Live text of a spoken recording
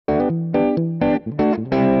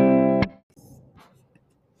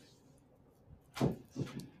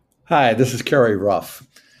Hi, this is Kerry Ruff.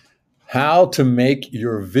 How to make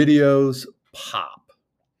your videos pop.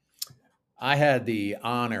 I had the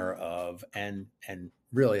honor of and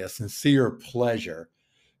really a sincere pleasure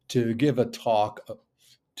to give a talk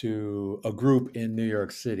to a group in New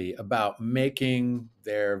York City about making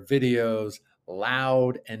their videos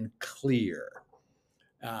loud and clear.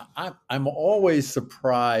 I'm always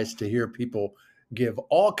surprised to hear people give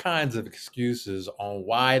all kinds of excuses on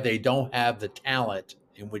why they don't have the talent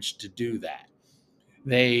in which to do that.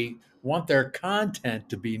 They want their content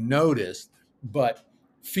to be noticed, but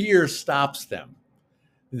fear stops them.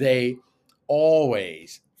 They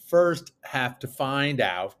always first have to find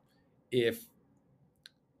out if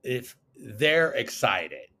they're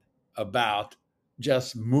excited about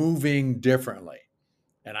just moving differently.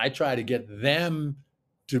 And I try to get them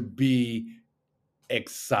to be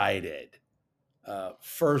excited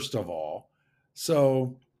first of all,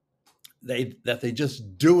 so they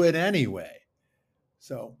just do it anyway.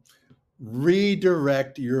 So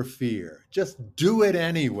redirect your fear. Just do it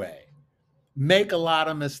anyway. Make a lot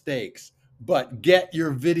of mistakes, but get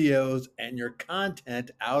your videos and your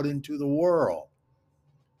content out into the world.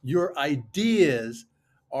 Your ideas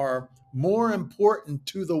are more important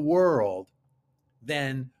to the world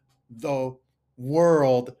than the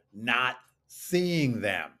world not seeing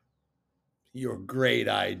them. Your great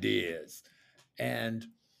ideas and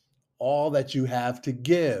all that you have to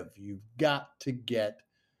give. You've got to get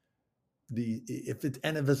if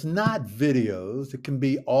it's not videos, it can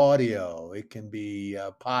be audio, it can be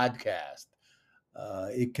a podcast,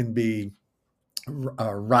 it can be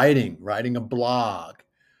writing a blog,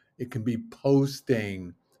 it can be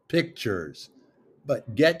posting pictures,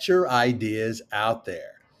 but get your ideas out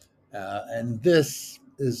there. And this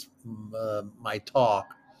is my talk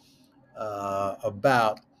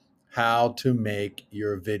about how to make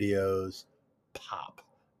your videos pop,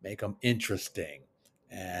 make them interesting,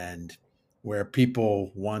 and where people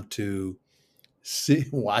want to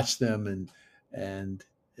watch them and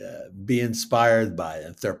be inspired by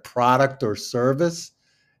it. If they're product or service,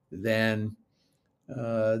 then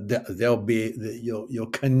you'll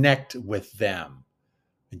connect with them.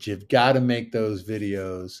 But you've got to make those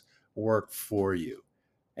videos work for you,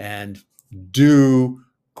 and do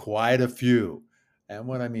quite a few. And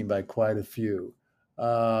what I mean by quite a few,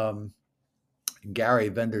 Gary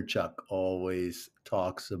Vaynerchuk always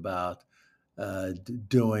talks about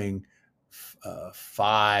doing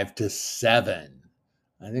 5 to 7.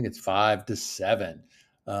 I think it's 5 to 7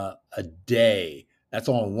 a day. That's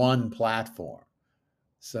on one platform.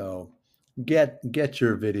 So get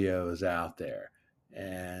your videos out there,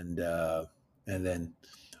 and then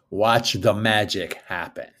watch the magic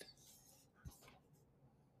happen.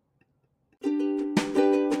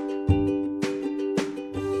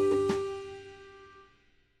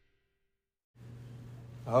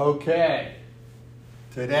 Okay,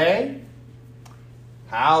 today,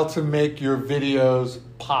 how to make your videos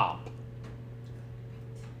pop.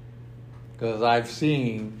 Because I've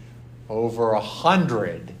seen over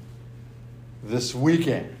 100 this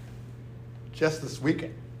weekend, just this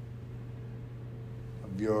weekend,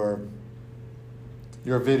 of your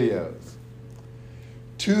videos.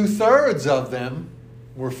 2/3 of them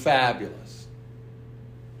were fabulous.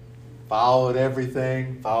 Followed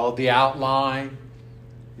everything, followed the outline.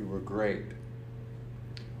 You were great.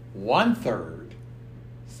 1/3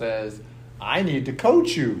 says, I need to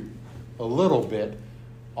coach you a little bit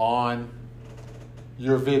on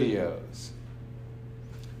your videos,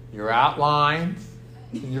 your outlines,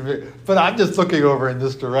 but I'm just looking over in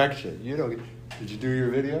this direction. Did you do your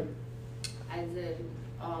video? I did.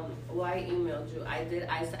 I emailed you. I did.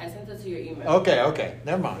 I sent it to your email. Okay.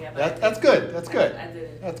 Never mind. Yeah, that's good. That's good. I did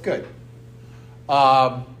it. That's good.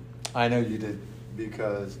 I know you did,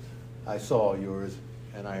 because I saw yours,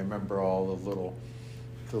 and I remember all the little,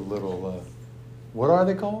 what are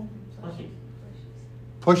they called?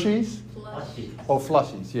 Pushies? Plushies. Oh,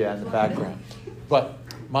 flushies, yeah, in the background. But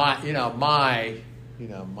my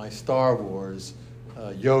Star Wars,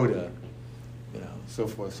 Yoda, so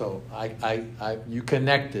forth. So you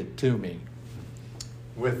connected to me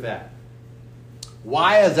with that.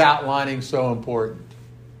 Why is outlining so important?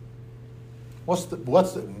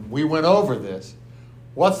 We went over this.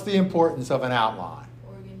 What's the importance of an outline?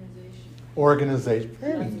 Organization.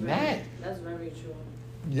 Very nice. That's very true.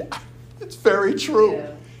 Yeah, it's very true.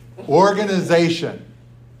 Yeah. Organization.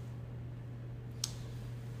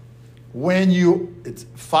 It's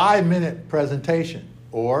 5-minute presentation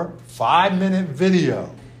or 5-minute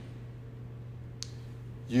video.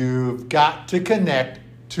 You've got to connect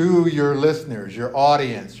to your listeners, your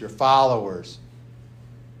audience, your followers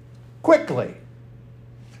quickly.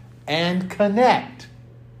 and connect.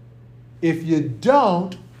 If you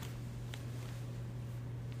don't,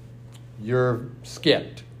 you're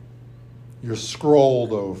skipped. You're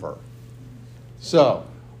scrolled over. So,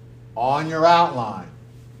 on your outline,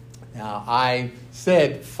 now I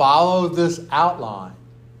said follow this outline,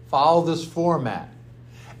 follow this format,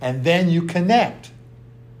 and then you connect.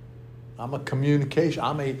 I'm a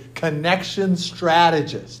connection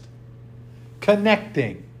strategist.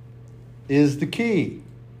 Connecting is the key.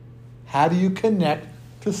 How do you connect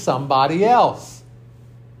to somebody else?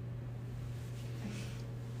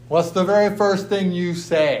 What's the very first thing you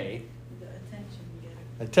say? The attention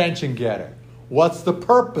getter. Attention getter. What's the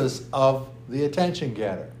purpose of the attention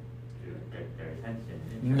getter? To get their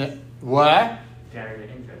attention. What? Gather their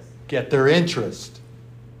interest. Get their interest.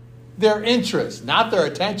 Their interest, not their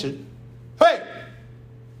attention. Hey!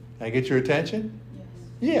 Can I get your attention? Yes.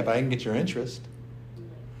 Yeah, but I can get your interest.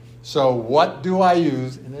 So what do I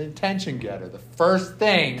use in an attention getter? The first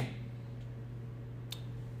thing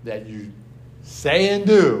that you say and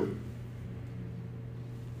do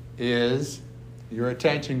is your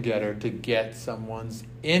attention getter to get someone's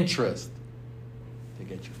interest, to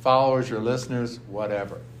get your followers, your listeners,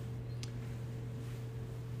 whatever.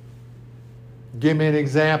 Give me an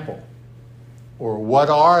example. Or what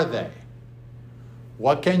are they?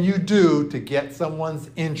 What can you do to get someone's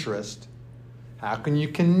interest? How can you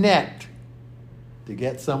connect to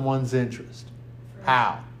get someone's interest? For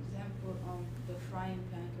How? example, the frying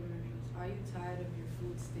pan commercials. Are you tired of your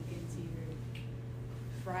food sticking to your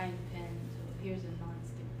frying pan? So here's a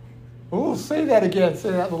non-stick pan. Oh, say that again. Say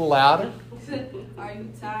that a little louder. Are you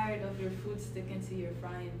tired of your food sticking to your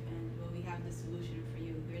frying pan? Well, we have the solution for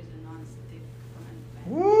you. Here's a non-stick frying pan.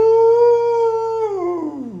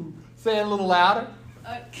 Woo! Say it a little louder.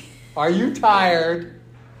 Are you tired?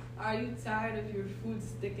 Are you tired of your food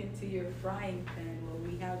sticking to your frying pan? Well,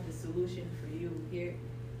 we have the solution for you. Here,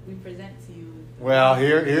 we present to you. Well,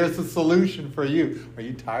 here's the solution for you. Are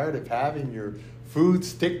you tired of having your food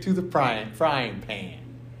stick to the frying pan?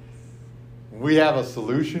 We have a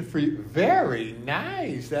solution for you. Very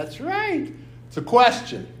nice. That's right. It's a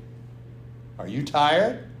question. Are you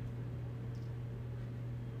tired?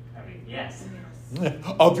 I mean, yes. Yes.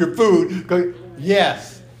 Of your food?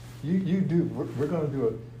 Yes. You do. We're going to do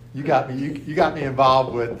it. You got me. You got me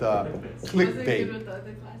involved with Was it good clickbait. with the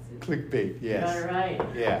other classes? Clickbait. Yes. All right.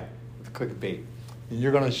 Yeah. With clickbait. And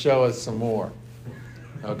you're going to show us some more.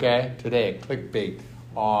 Okay. Today, clickbait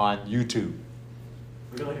on YouTube.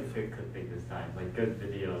 We're looking for clickbait this time, like good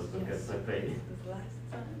videos with Yes. good clickbait. Because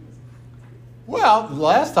last time was Well,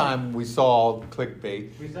 last time we saw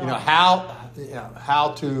clickbait, We saw you know it. how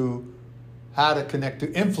to connect to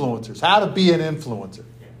influencers, how to be an influencer.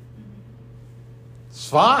 Yeah. It's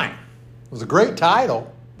fine. It was a great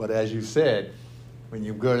title, but as you said, when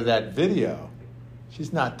you go to that video, she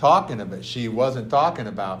wasn't talking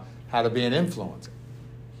about how to be an influencer.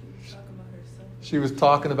 she was talking about herself She was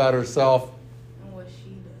talking about herself and what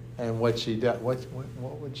she does. and what she does.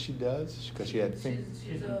 What she does? Because she had She's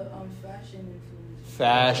a fashion influencer.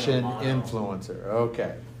 fashion Model. influencer.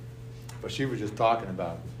 Okay. But she was just talking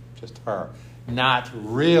about just her, not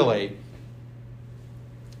really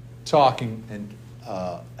talking and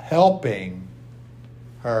helping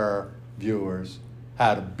her viewers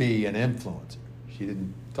how to be an influencer. She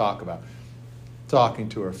didn't talk about talking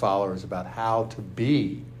to her followers about how to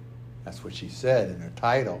be. That's what she said in her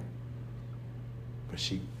title. But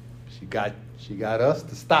she got us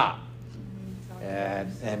to stop. Talking about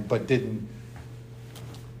herself.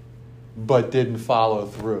 But didn't follow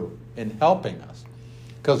through in helping us.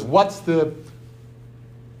 Because what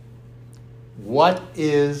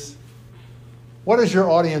does your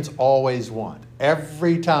audience always want?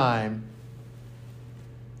 Every time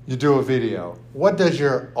you do a video, what does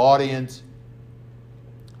your audience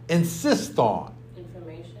insist on?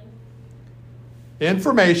 Information.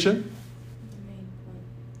 Information, The main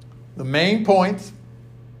point. the main points.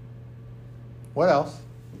 What else?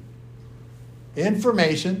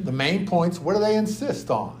 Information, the main points. What do they insist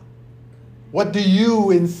on? What do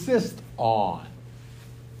you insist on?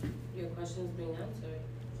 Your question's being answered.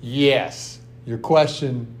 Yes, your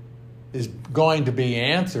question is going to be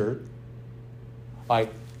answered,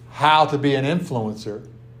 like how to be an influencer.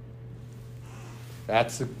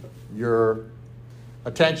 That's your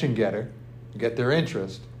attention getter, get their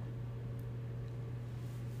interest.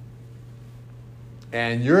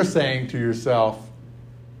 And you're saying to yourself,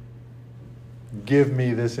 give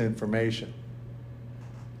me this information,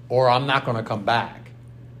 or I'm not going to come back.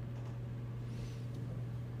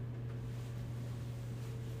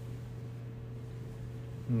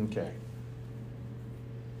 Okay.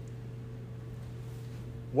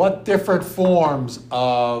 What different forms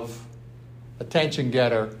of attention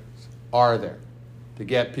getter are there to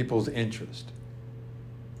get people's interest?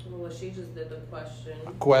 Well, she just did the question.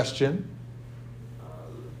 A question,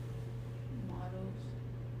 Models.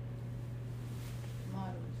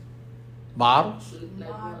 models, Like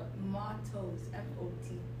Mottos.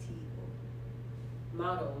 M-O-T-T-O.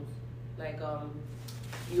 models. Like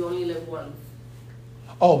you only live once.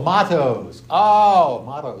 oh, mottos, oh,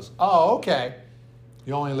 mottos, oh, okay.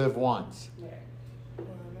 You only live once. Yeah. Well,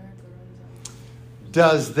 America runs on.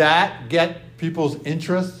 Does that get people's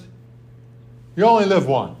interest? You only live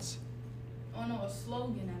once. Oh no, a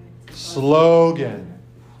slogan I meant to say. Slogan.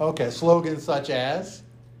 Okay, slogan such as?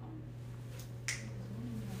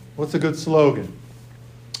 What's a good slogan?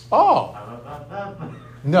 Oh,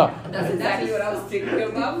 no. That's exactly what I was thinking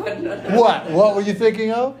about, but no. What? What were you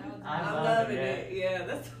thinking of? I'm loving it. Yeah,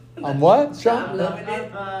 that's. I'm what, Sean? I'm loving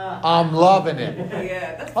it. I'm loving it.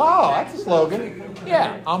 Yeah, that's. Oh, that's a slogan.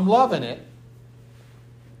 Yeah, I'm loving it.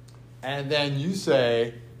 And then you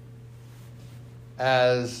say,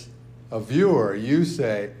 as a viewer, you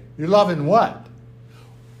say, you're loving what?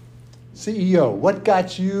 CEO, what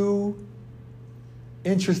got you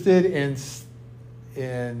interested in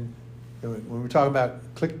when we're talking about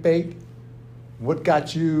clickbait? What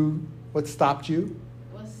got you, what stopped you?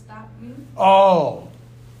 What stopped me? Oh,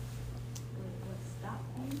 What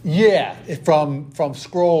stopped me? yeah, from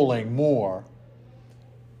scrolling more.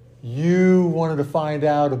 You wanted to find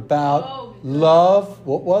out about Oh, love.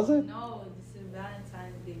 What was it? No, this is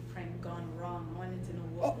Valentine's Day prank gone wrong. I wanted to know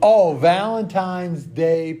what. Oh, Valentine's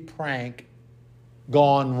Day prank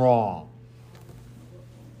gone wrong.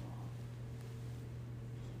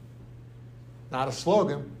 Not a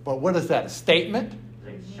slogan, but what is that? A statement?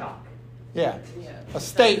 Like shock. Yeah, Yeah. a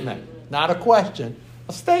statement, not a question.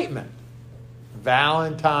 A statement.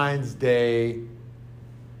 Valentine's Day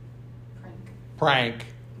Prank.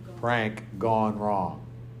 prank gone wrong.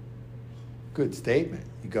 Good statement.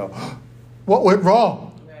 You go, what went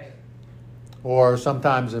wrong? Right. Or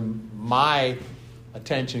sometimes in my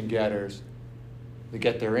attention getters, to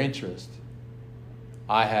get their interest,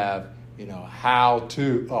 I have, how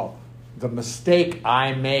to, the mistake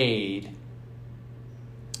I made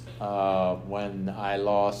when I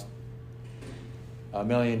lost $1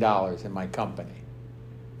 million in my company.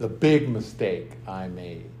 The big mistake I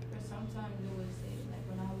made. Or sometimes they would say, like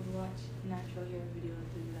when I would watch natural hair videos,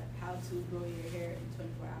 they'd be like, how to grow your hair in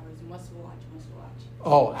 24 hours. Must watch.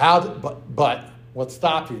 Oh, but what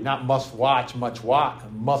stopped you? Not must watch, must watch.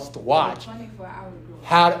 24-hour growth.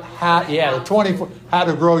 How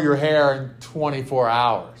to grow your hair in 24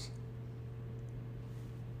 hours.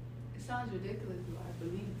 It sounds ridiculous, but I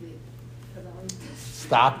believed it because I was.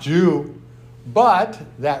 Stopped you. But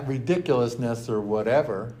that ridiculousness or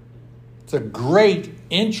whatever, it's a great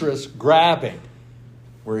interest grabbing.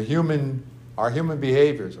 Our human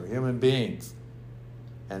behaviors, we're human beings.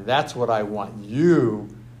 And that's what I want you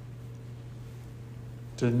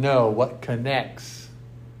to know, what connects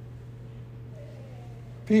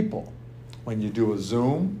people. When you do a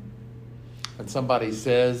Zoom and somebody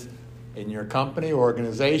says in your company or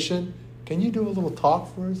organization, can you do a little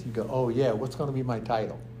talk for us? You go, oh yeah, what's going to be my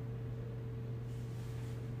title?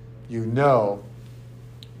 You know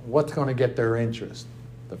what's going to get their interest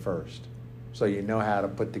the first. So you know how to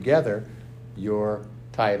put together your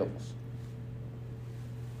titles,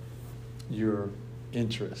 your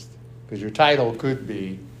interest. Because your title could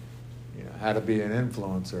be, how to be an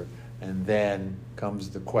influencer, and then comes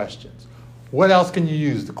the questions. What else can you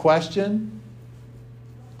use? The question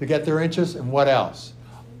to get their interest, and what else?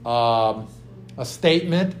 A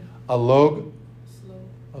statement, a logo,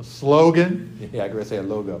 a slogan. Yeah, I gotta say a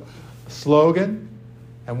logo. A slogan,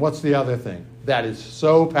 and what's the other thing? That is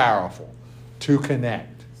so powerful to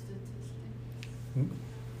connect.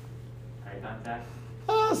 Eye contact.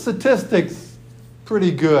 Statistics,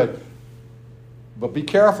 pretty good. But be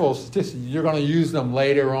careful, statistics. You're going to use them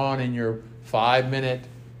later on in your 5-minute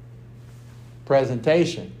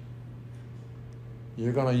presentation.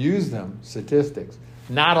 You're going to use them, statistics.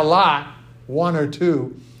 Not a lot, 1 or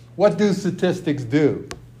 2. What do statistics do?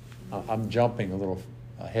 I'm jumping a little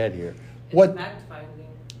ahead here. It's fact finding.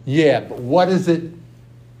 Yeah, but what does it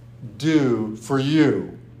do for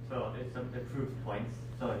you? So it proves points.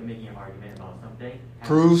 So if you're making an argument about something.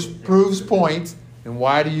 Proves points. And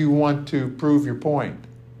why do you want to prove your point?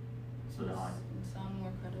 So the Sound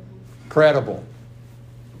more credible.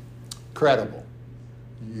 Credible.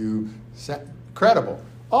 Credible.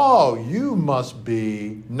 Oh, you must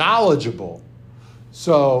be knowledgeable.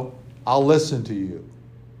 So I'll listen to you.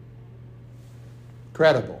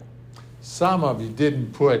 Credible. Some of you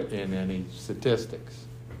didn't put in any statistics.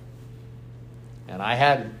 And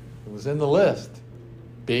it was in the list,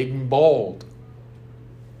 big and bold.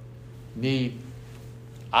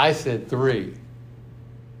 I said 3.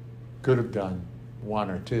 Could have done 1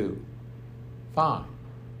 or 2. Fine,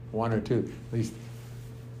 1 or 2. At least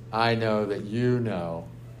I know that you know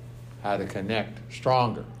how to connect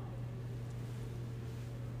stronger.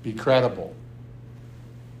 Be credible.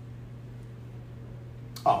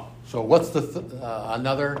 Oh, so what's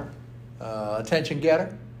another attention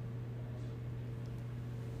getter?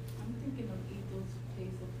 I'm thinking of Ethos Place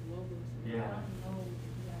of Logos. Yeah. I don't know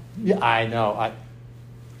exactly. Yeah, I know.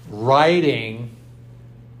 Writing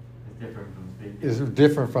It's different from speaking. is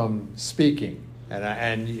different from speaking,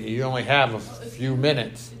 and you only have a few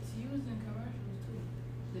minutes. It's used in commercials too.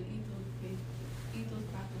 The Ethos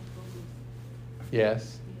Pack of Logos.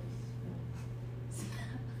 Yes. Yes.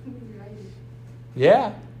 Right.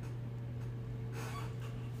 Yeah.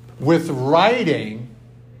 With writing,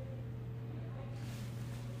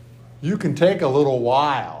 you can take a little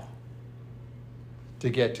while to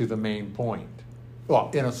get to the main point.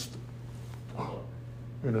 Well, in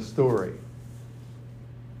a story.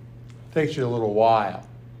 Takes you a little while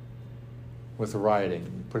with the writing.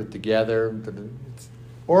 You put it together, it's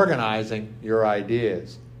organizing your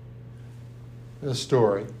ideas. A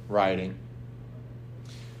story, writing.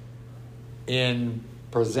 In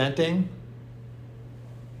presenting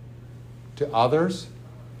to others,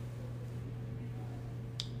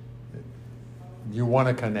 you want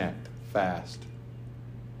to connect fast.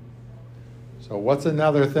 So what's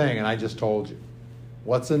another thing? And I just told you.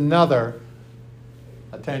 What's another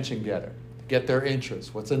attention getter? Get their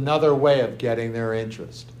interest. What's another way of getting their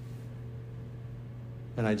interest?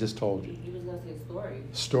 And I just told you. You was gonna say story.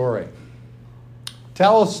 Story.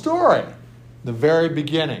 Tell a story. The very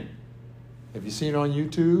beginning. Have you seen on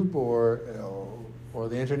YouTube or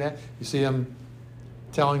the internet? You see them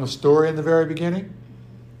telling a story in the very beginning?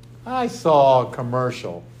 I saw a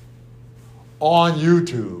commercial on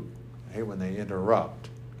YouTube. I hate when they interrupt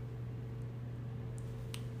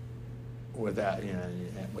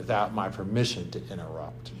without my permission to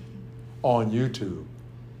interrupt on YouTube.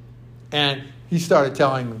 And he started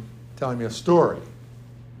telling me a story.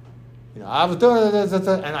 I was doing this,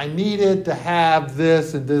 and I needed to have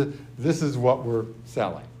this, and this is what we're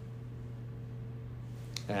selling.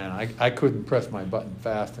 And I couldn't press my button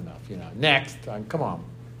fast enough. Next, come on.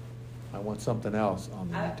 I want something else on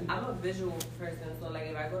the YouTube. I'm a visual person, so like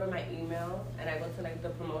if I go to my email and I go to like the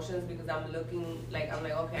promotions because I'm looking I'm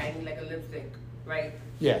like, okay, I need like a lipstick, right?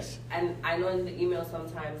 Yes. And I know in the email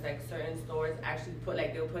sometimes like certain stores actually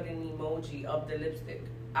they'll put an emoji of the lipstick.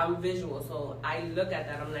 I'm visual, so I look at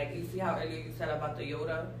that. I'm like, you see how earlier you said about the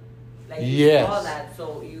Yoda? Like you Yes. saw that,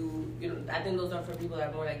 so I think those are for people that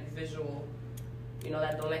are more like visual,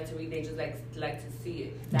 that don't like to read. They just like to see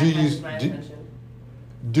it. That catches my attention.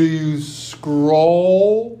 Do you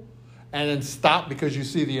scroll and then stop because you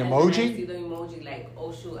see the And then I see emoji? the emoji like,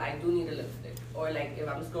 oh shoot, I do need a lipstick. Or like if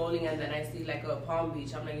I'm scrolling and then I see like a Palm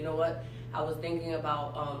Beach, I'm like, you know what? I was thinking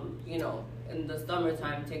about, in the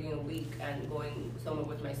summertime taking a week and going somewhere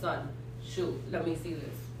with my son. Shoot, let me see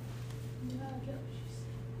this. Yeah, I get what she's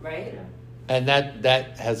saying. Right? Yeah. And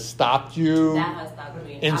that has stopped you That has stopped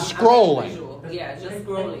me. in I'm scrolling. like visual. Yeah, just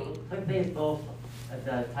scrolling. Clickbait is both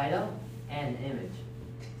the title and image.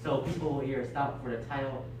 So people will either stop for the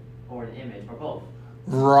title or the image, or both.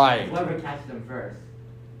 Right. Whoever catches them first.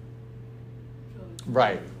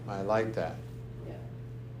 Right. I like that. Yeah.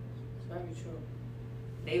 It's very true.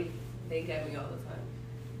 They get me all the time.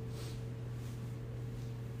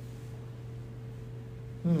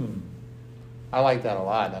 I like that a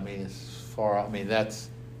lot.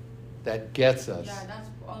 that gets us. Yeah, that's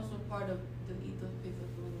also part of the Ethos Place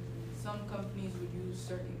of Logos. Some companies would use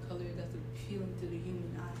certain color that's appealing to the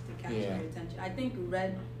human eye to capture Yeah. your attention. I think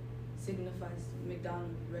red signifies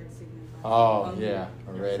McDonald's. Red signifies. Oh, hungry. yeah.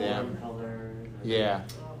 A red M. Colors. Yeah. Um,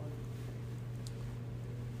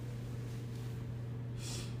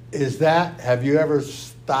 Have you ever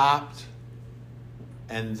stopped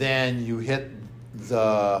and then you hit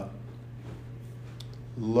the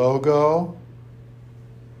logo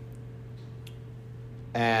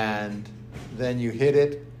and then you hit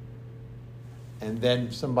it and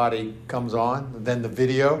then somebody comes on, then the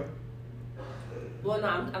video? well, no,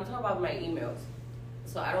 I'm talking about my emails.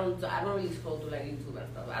 So I don't really scroll through like YouTube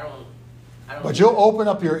and stuff. I don't. But you'll open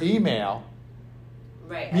up your email.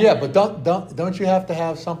 Right. Yeah, and but don't you have to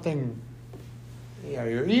have something,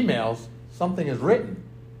 your emails, something is written.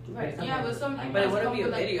 Right. Yeah, but some But people it wouldn't come be a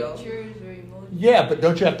with, like, video. pictures or emojis. Yeah, but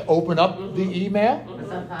don't you have to open up Mhm. the email But Mhm.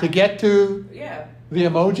 sometimes, to get to Yeah. the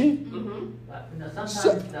emoji? Mhm. no, sometimes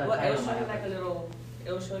So- the Well, title it'll show might you have- like a little.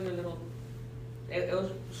 It'll show you a little.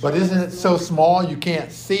 It'll But show isn't it so small you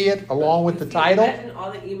can't see it along with the See, title? Imagine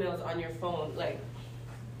all the emails on your phone, like.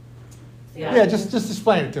 Yeah, just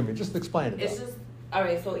explain it to me. Just explain it. It's just all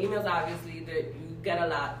right. So emails, obviously, you get a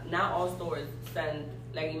lot. Not all stores send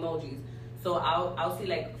like emojis. So I'll see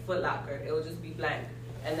like Foot Locker. It will just be blank,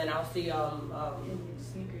 and then I'll see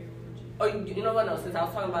Sneaker emoji. Oh, you know what? No, since I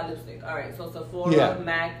was talking about lipstick. All right. So Sephora, Yeah.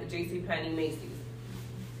 Mac, JCPenney, Macy's.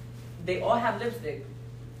 They all have lipstick,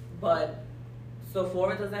 but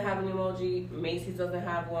Sephora doesn't have an emoji. Macy's doesn't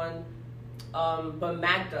have one. But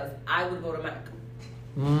Mac does. I would go to Mac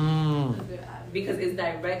because it's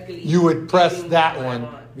directly. You would press giving me that what I one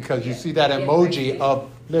want. because you Yeah. see that Yeah, emoji right. of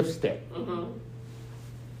lipstick. Mhm.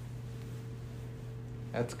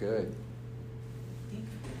 That's good.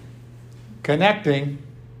 Connecting.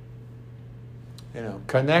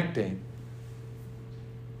 Connecting.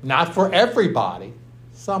 Not for everybody.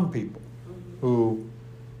 Some people who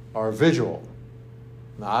are visual,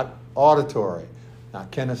 not auditory,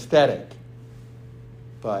 not kinesthetic,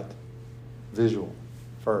 but visual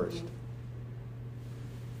first.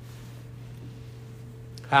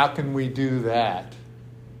 How can we do that?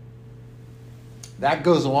 That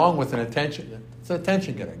goes along with an attention. It's an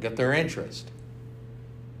attention getter. Get their interest.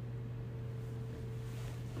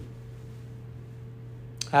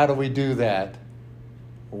 How do we do that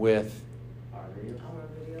with Our video. Our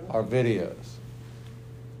video. our videos?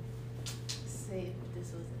 Say if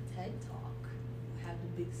this was a TED Talk, have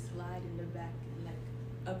the big slide in the back, and like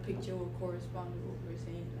a picture will correspond to what we're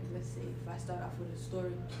saying. Like let's say if I start off with a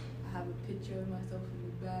story, I have a picture of myself in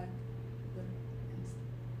the back. But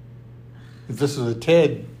If this is a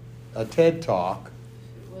TED Talk,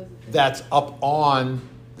 it was a TED that's up on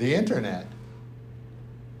the internet.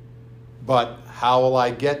 But how will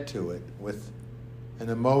I get to it with an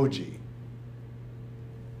emoji?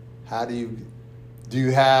 How do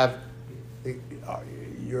you have,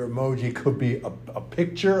 your emoji could be a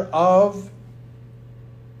picture of,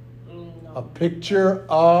 No. a picture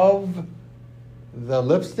of the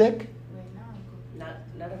lipstick? right now.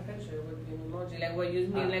 I'm Not a picture. It would be an emoji. Like what you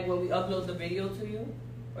mean? Like when we upload the video to you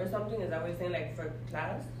or something? Is that what you're saying? Like for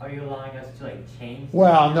class? Are you allowing us to like change?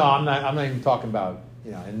 Well, no, I'm not even talking about,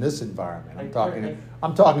 in this environment. I'm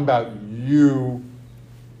Like, talking about you.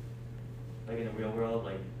 Like in the real world,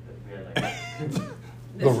 like we had like.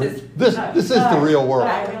 This is the real world.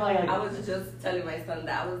 I feel like I was just telling my son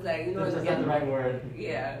that. I was like, That's just not the right word.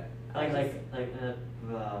 Yeah. Like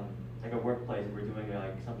a workplace, we're doing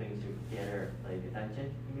like something to get our like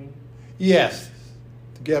attention. You mean? Yes,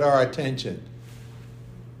 to get our attention.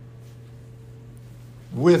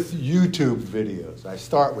 With YouTube videos, I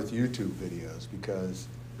start with YouTube videos because,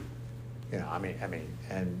 and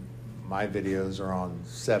my videos are on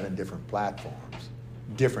 7 different platforms,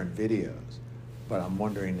 different videos. But I'm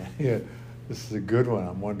wondering, this is a good one.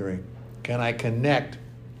 I'm wondering, can I connect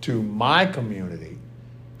to my community?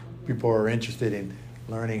 People are interested in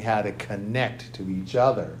learning how to connect to each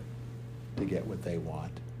other to get what they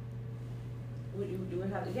want. You would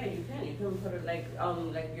have to, yeah, you can. You can put it like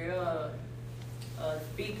you're a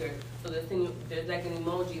speaker. So there's like an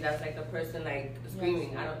emoji that's like a person like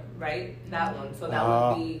screaming. Yes. Right? That one. So that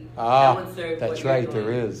would be that would serve that's what you're right. doing.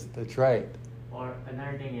 There is. That's right. Or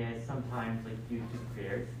another thing is sometimes like YouTube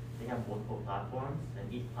creators, they have multiple platforms,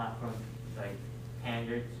 and each platform like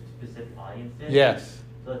panders to specific audiences. Yes.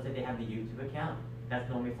 So let's say they have the YouTube account. That's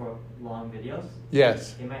normally for long videos.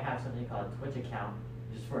 Yes. They might have something called a Twitch account,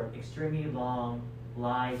 just for extremely long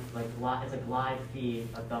live, it's like live feed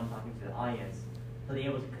of them talking to the audience. So they're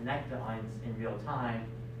able to connect the audience in real time,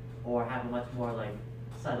 or have a much more like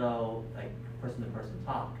subtle like person-to-person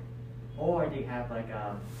talk. Or they have like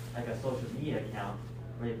a social media account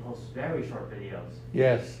where they post very short videos,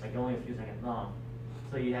 Yes. like only a few seconds long.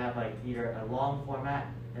 So you have like either a long format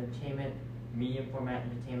entertainment, medium format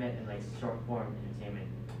entertainment, and like short form entertainment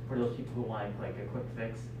for those people who want like a quick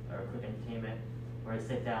fix or a quick entertainment, or to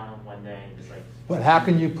sit down one day and just like. But how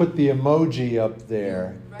can you put the emoji up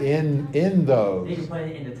there in They those? can put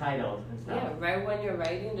it in the titles and stuff. Yeah, right when you're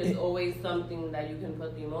writing, there's always something that you can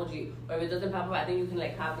put the emoji. Or if it doesn't pop up, I think you can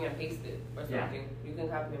like copy and paste it or something. Yeah. You can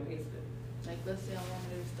copy and paste it. Like let's say I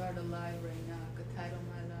wanted to start a live right now. I could title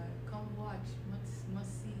my live, "Come watch,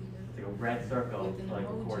 must see." It's like a red circle, With an like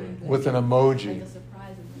emoji. recording. With an Like emoji. a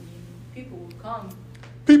surprise emoji. People will come.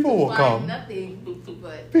 People will Find come. nothing,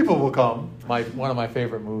 but People will come. One of my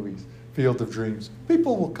favorite movies, Field of Dreams.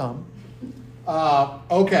 People will come.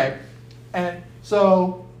 Okay. And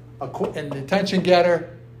so, an attention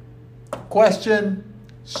getter, question,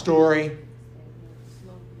 story,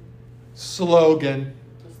 slogan,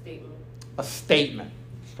 A statement. a statement,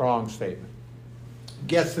 strong statement.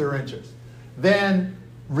 Gets their interest. Then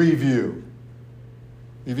review.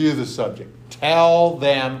 Review the subject. Tell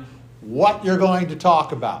them what you're going to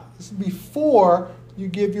talk about. This is before you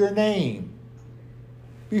give your name.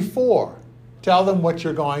 Before. Tell them what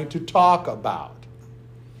you're going to talk about.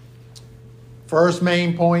 First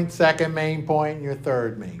main point, second main point, and your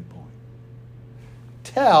third main point.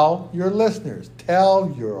 Tell your listeners.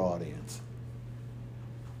 Tell your audience.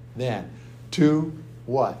 Then, to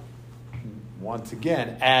what? Once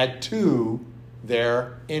again, add to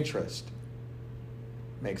their interest.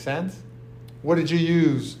 Make sense? What did you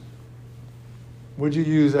use? What did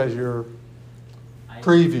you use as your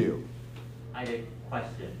preview? I did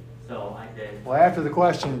question. So I did. Well, after the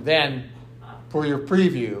question, then for your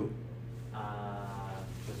preview.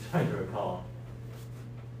 Just trying to recall.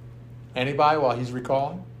 Anybody while he's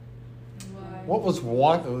recalling? Why? What was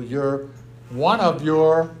one of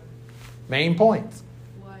your main points?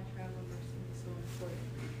 Why travel nursing is so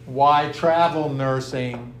important? Why travel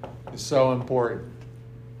nursing is so important.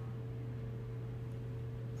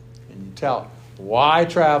 And you tell why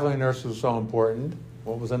traveling nursing is so important.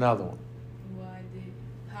 What was another one?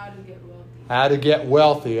 How to get wealthy. How to get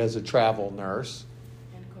wealthy as a travel nurse.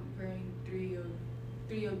 And comparing three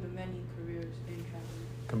of the many careers in travel.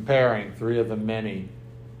 Comparing 3 of the many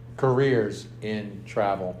careers in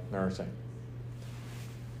travel nursing.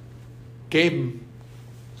 Gave them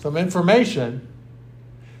some information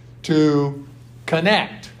to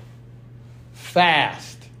connect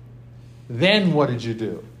fast. Then what did you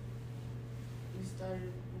do? We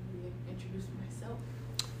introduced myself.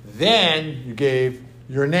 Then you gave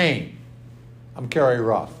your name. I'm Kerry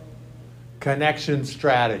Ruff, connection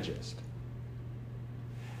strategist.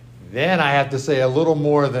 Then I have to say a little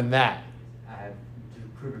more than that. I have to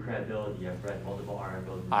prove your credibility. I've read multiple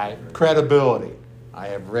articles. Credibility. I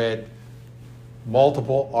have read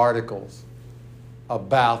multiple articles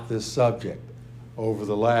about this subject over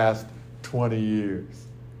the last 20 years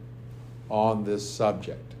on this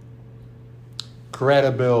subject.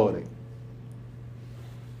 Credibility.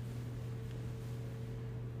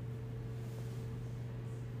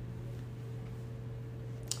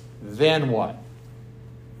 Then what?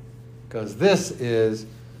 Because this is,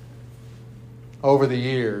 over the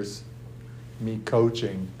years, me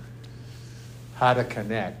coaching how to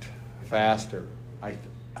connect faster.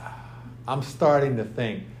 I'm starting to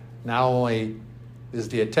think not only is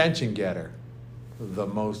the attention getter the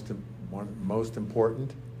most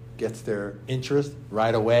important, gets their interest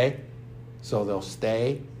right away so they'll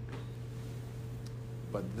stay,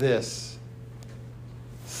 but this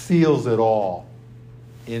seals it all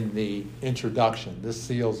in the introduction. This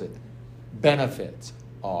seals it. Benefits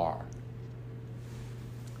are.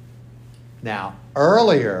 Now,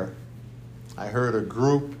 earlier, I heard a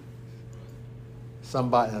group, a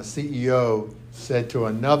CEO said to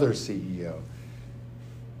another CEO,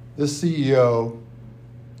 this CEO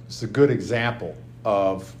is a good example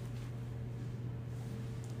of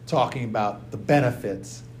talking about the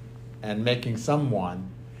benefits and making someone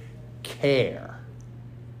care.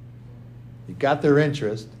 You got their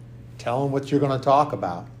interest, tell them what you're going to talk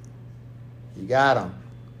about. You got them.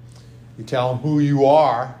 You tell them who you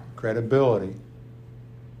are, credibility,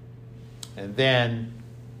 and then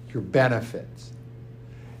your benefits.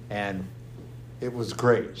 And it was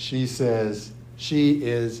great. She says she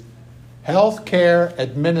is healthcare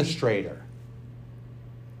administrator.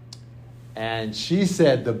 And she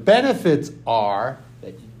said the benefits are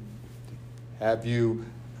that have you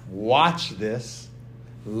watch this,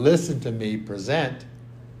 listen to me present.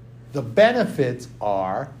 The benefits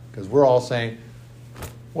are, because we're all saying,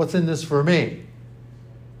 what's in this for me?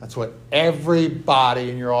 That's what everybody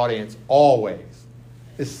in your audience always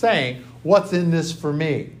is saying, what's in this for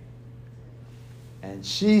me? And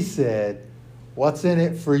she said, what's in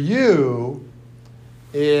it for you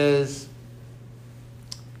is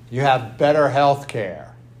you have better health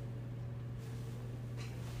care.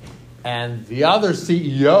 And the other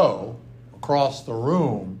CEO across the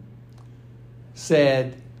room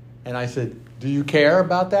said, and I said, do you care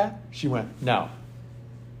about that? She went, no.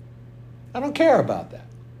 I don't care about that.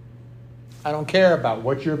 I don't care about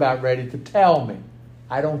what you're about ready to tell me.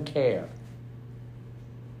 I don't care.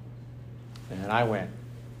 And I went,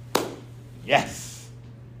 yes.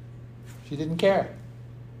 She didn't care.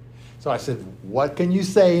 So I said, what can you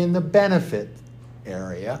say in the benefit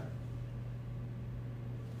area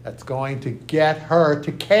that's going to get her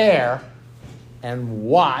to care and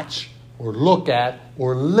watch or look at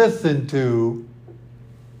or listen to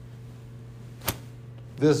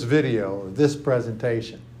this video or this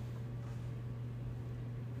presentation?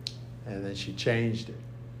 And then she changed it.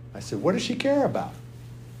 I said, what does she care about?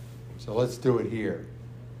 So let's do it here.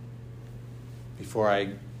 before I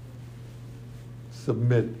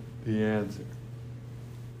submit the answer.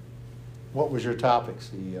 What was your topic,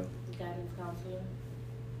 CEO? Guidance counselor,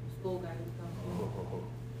 school guidance counselor. Oh,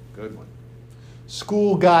 good one.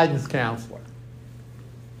 School guidance counselor.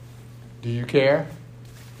 Do you care?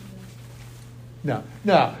 No,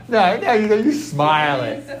 you're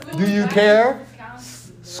smiling. Do you care?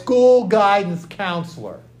 School guidance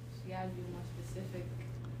counselor. She gotta be more specific.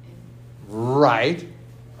 Right.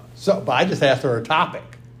 So, but I just asked her a topic.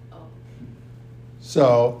 Oh,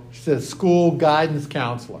 So she says school guidance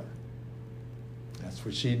counselor. That's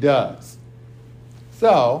what she does.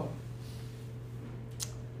 So,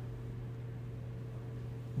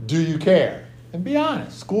 do you care? And be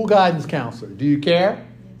honest. School guidance counselor. Do you care?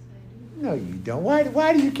 yes, I do. No, you don't.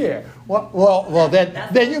 Why do you care? Well,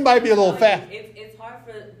 then you might be a little fast. It's hard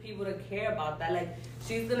for people to care about that. Like,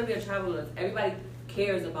 she's gonna be a travel nurse. Everybody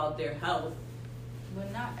cares about their health.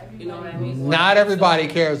 But not everybody. You know what I mean? Not everybody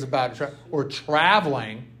cares about or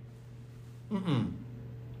traveling. Mm-mm.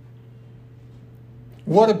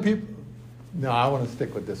 What do people? No, I want to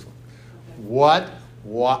stick with this one.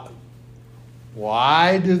 Okay.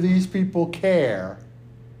 Why do these people care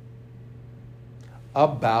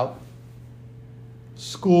about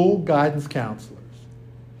school guidance counselors?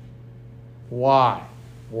 Why?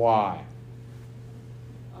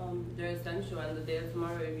 They're essential. And the day of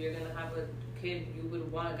tomorrow, if you're gonna have a kid, you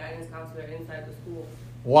would want a guidance counselor inside the school.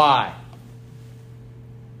 Why?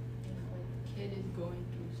 You know, like the kid is going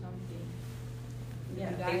through something. Yeah,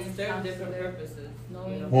 The they guidance serve different counselor purposes.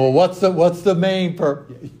 knowing You know? Well, what's the main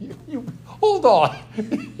purpose? Hold on,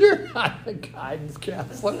 you're not a guidance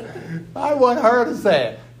counselor. I want her to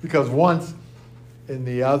say it because once in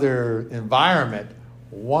the other environment,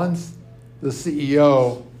 once the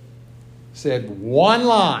CEO said one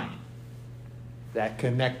line that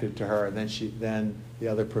connected to her, and then the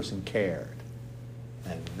other person cared,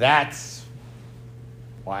 and that's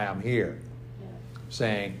why I'm here, Yeah.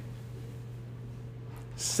 saying,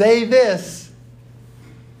 say this,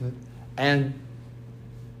 and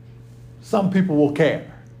some people will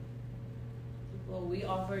care. Well, we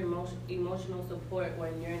offer emotional support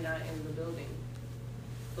when you're not in the building.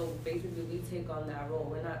 So basically, we take on that role.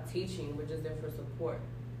 We're not teaching. We're just there for support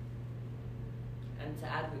and to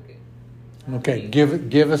advocate. Okay,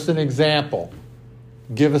 give us an example.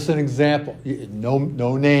 Give us an example.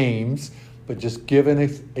 No names, but just give an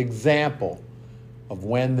example of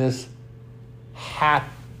when this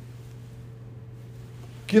happened.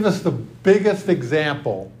 Give us the biggest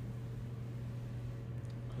example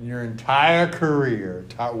in your entire career,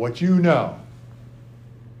 what you know,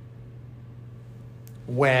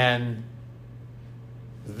 when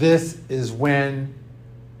this is when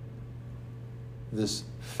this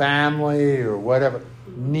family or whatever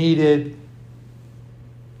needed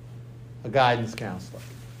a guidance counselor.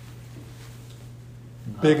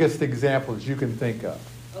 Biggest examples you can think of.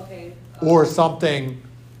 Okay. Or something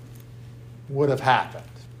would have happened.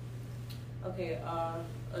 Okay,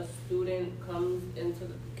 a student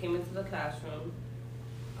came into the classroom.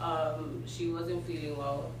 She wasn't feeling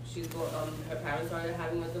well. Her parents started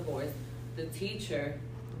having a divorce. The teacher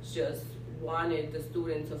just wanted the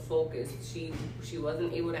student to focus. She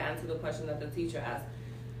wasn't able to answer the question that the teacher asked.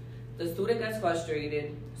 The student gets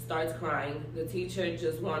frustrated, starts crying. The teacher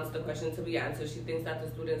just wants the question to be answered. She thinks that the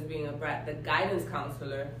student's being a brat. The guidance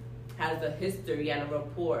counselor has a history and a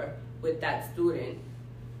rapport with that student.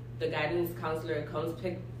 The guidance counselor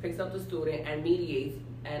picks up the student and mediates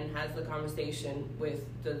and has the conversation with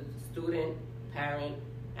the student, parent,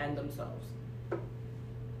 and themselves.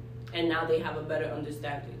 And now they have a better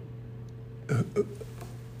understanding.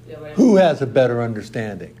 Who has a better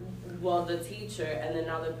understanding? Well, the teacher, and then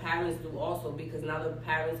now the parents do also, because now the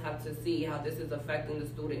parents have to see how this is affecting the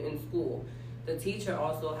student in school. The teacher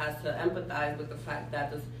also has to empathize with the fact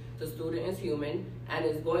that the student is human and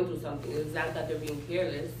is going through something. It's not that they're being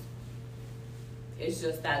careless. It's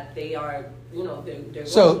just that they are, they're going through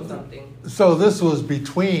something. So this was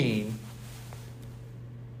between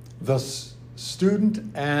the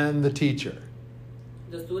student and the teacher.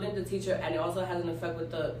 The student, the teacher, and it also has an effect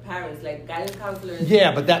with the parents, like guidance counselors.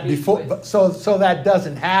 Yeah, but that so that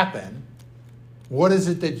doesn't happen. What is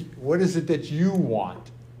it that you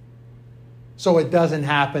want? So it doesn't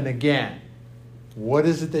happen again. What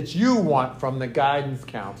is it that you want from the guidance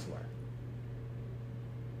counselor?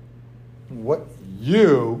 What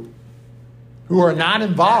you, who are not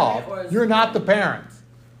involved, you're not the parents.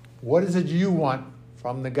 What is it you want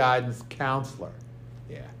from the guidance counselor?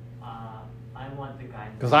 Yeah. I want the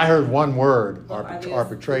guidance. Because I heard one word, Well, are they a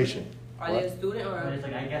arbitration. Are they a student or? But it's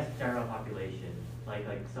like, I guess, general population.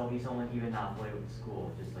 like someone even not familiar with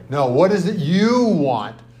school, just like. No, what is it you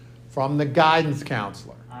want from the guidance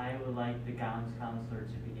counselor? I would like the guidance counselor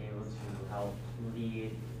to be able to help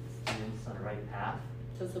lead students on the right path.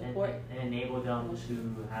 To support. And enable them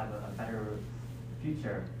to have a better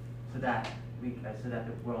future, so that the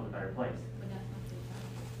world's a better place. But that's not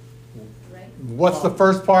their job, right? What's the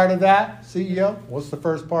first part of that, CEO? What's the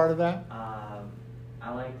first part of that?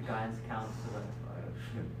 I like the guidance counselor.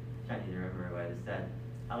 Trying to remember what I said.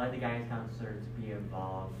 I like the guidance counselor to be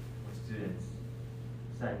involved with students,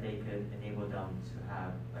 so that they could enable them to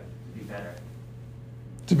have to be better.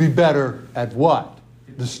 To be better at what?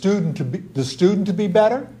 The student to be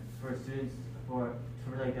better? For students, for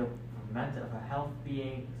like the mental, for health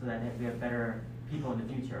being, so that we have better people in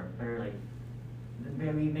the future, we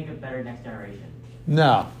make a better next generation.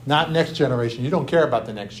 No, not next generation. You don't care about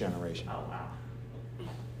the next generation. Oh wow.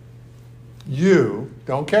 You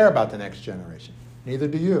don't care about the next generation. Neither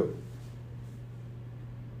do you.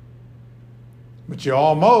 But you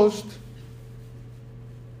almost.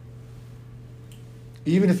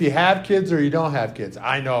 Even if you have kids or you don't have kids.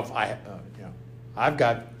 I know if I've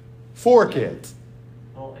got 4 kids.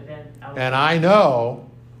 Well, And I know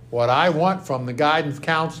what I want from the guidance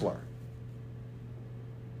counselor.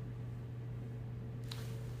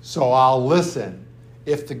 So I'll listen.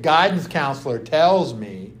 If the guidance counselor tells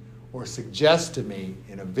me or suggests to me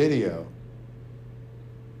in a video,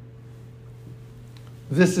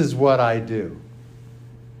 this is what I do.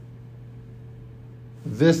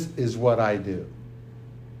 This is what I do.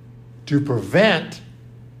 To prevent,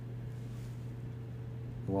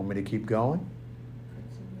 you want me to keep going?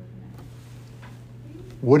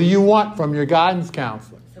 What do you want from your guidance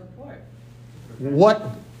counselor? Support. What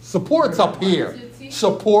support's up here?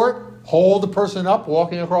 Support, hold the person up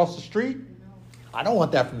walking across the street? I don't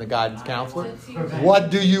want that from the guidance counselor. What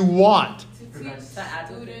do you want? To teach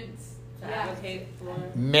students. To advocate for.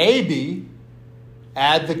 Maybe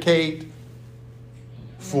advocate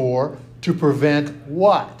for, to prevent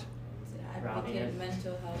what? To advocate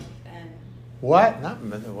mental health and. What? Not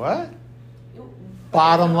what?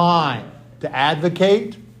 Bottom line, to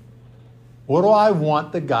advocate. What do I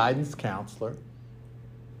want the guidance counselor?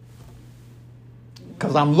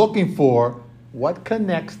 Because I'm looking for what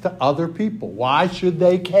connects to other people. Why should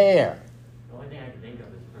they care? The only thing I can think of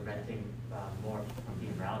is preventing more from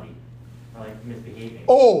being rowdy or like misbehaving.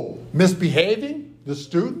 Oh, misbehaving? The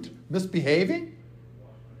student misbehaving?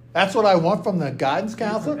 That's what I want from the guidance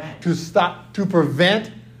counselor? To stop, to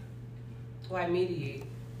prevent. Why mediate?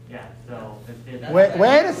 Yeah, so if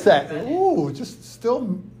Wait a second. Ooh, just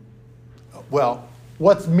still. Well,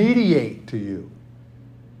 what's mediate to you?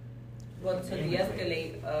 Well, to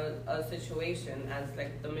de-escalate a situation as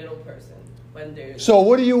like the middle person when there's So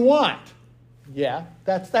what do you want? Yeah,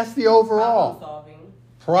 that's the overall.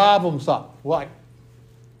 Problem solving. Like,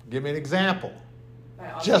 give me an example.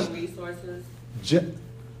 By offering Just- resources.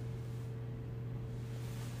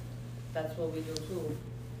 That's what we do too.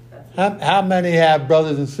 How many have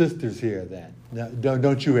brothers and sisters here then? No,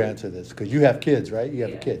 don't you answer this, because you have kids, right? You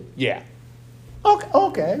have a Yeah. kid. Yeah.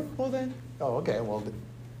 Okay. Well then. Oh, okay. Well, then.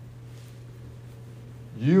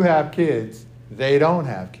 You have kids. They don't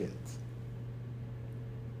have kids.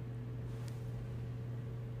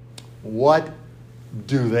 What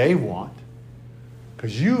do they want?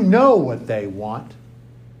 Because you know what they want.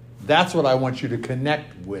 That's what I want you to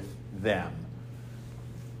connect with them.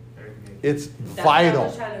 It's That's vital. What I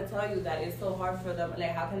was trying to tell you, that it's so hard for them.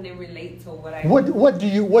 Like, how can they relate to what I? What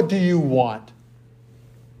do you want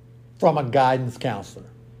from a guidance counselor?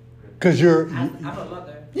 Because I'm a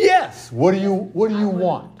mother. yes. What do you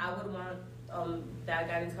want? I would want that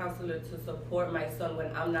guidance counselor to support my son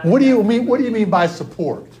when I'm not. What do you mean? What do you mean by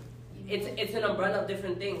support? It's an umbrella of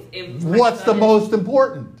different things. If my What's the son is- most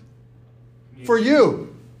important for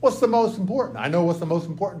you? What's the most important? I know what's the most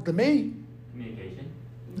important to me. communication.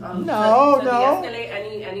 No, to no.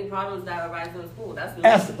 de-escalate any problems that arise in school.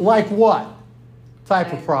 That's Like what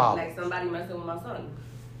type of problem? Like somebody messing with my son,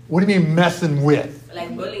 What do you mean messing with?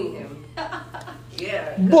 like bullying him.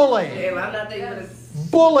 Yeah. Bullying. If I'm not able to.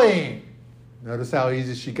 Bullying. Notice how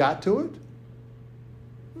easy she got to it?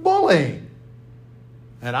 Bullying.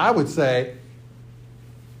 And I would say,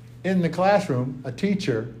 in the classroom, a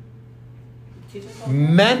teacher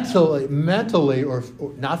mentally or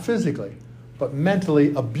not physically, but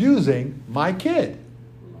mentally abusing my kid.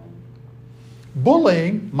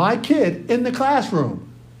 Bullying my kid in the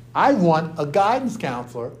classroom. I want a guidance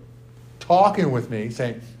counselor talking with me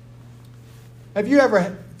saying, have you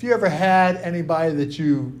ever had anybody that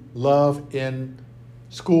you love in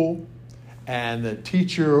school and the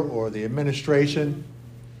teacher or the administration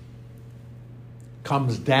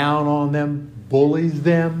comes down on them, bullies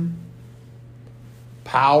them,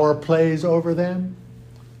 power plays over them.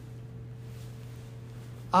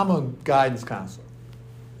 I'm a guidance counselor.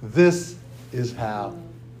 This is how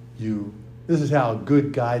a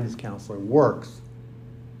good guidance counselor works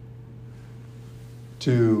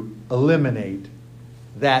to eliminate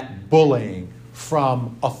that bullying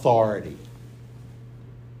from authority.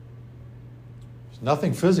 It's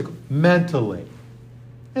nothing physical, mentally.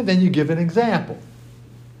 And then you give an example.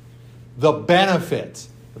 The benefits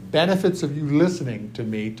of you listening to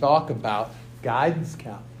me talk about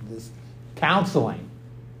counseling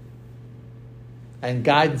and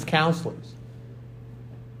guidance counselors.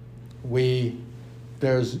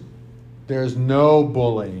 There's no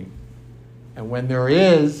bullying. And when there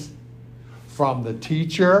is, from the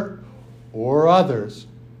teacher or others,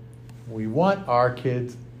 we want our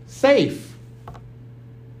kids safe,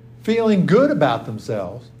 feeling good about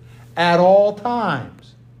themselves at all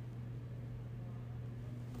times,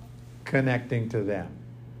 connecting to them.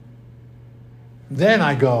 Then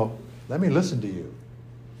I go, let me listen to you.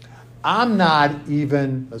 I'm not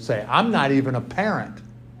even a parent.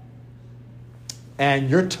 And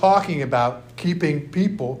you're talking about keeping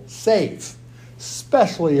people safe,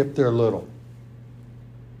 especially if they're little.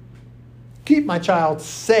 Keep my child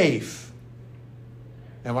safe.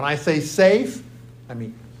 And when I say safe, I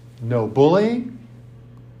mean no bullying.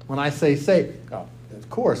 When I say safe, of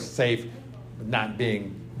course safe, not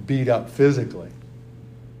being beat up physically,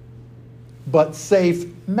 but safe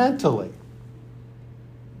mentally.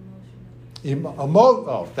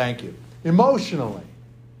 Thank you. Emotionally.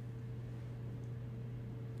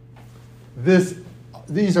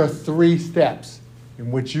 These are 3 steps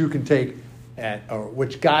in which you can take, or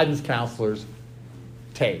which guidance counselors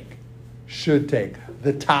should take,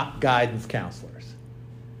 the top guidance counselors.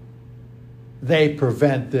 They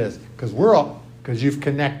prevent this because you've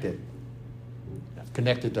connected. I've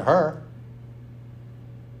connected to her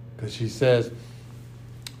because she says,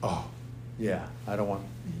 "Oh, yeah, I don't want."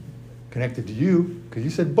 Connected to you because you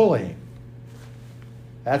said bullying.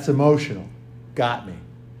 That's emotional. Got me.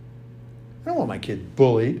 I don't want my kid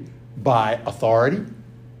bullied by authority.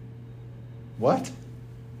 What?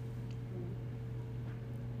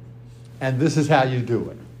 And this is how you do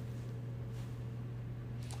it.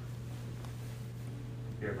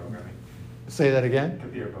 Computer programming. Say that again?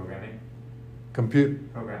 Computer programming. Computer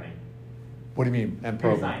Programming. What do you mean? And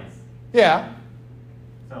Computer program? science. Yeah.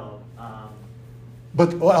 So,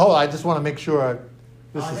 But hold on, I just want to make sure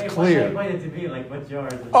this is clear. Explain it to me, like what's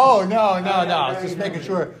yours? Oh, no. I was just making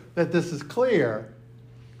sure that this is clear.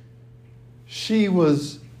 She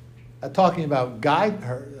was talking about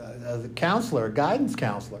the counselor, guidance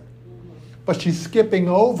counselor, but she's skipping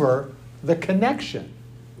over the connection.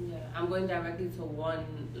 Yeah, I'm going directly to one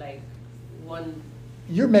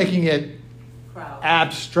You're making it crowd.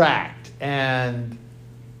 abstract and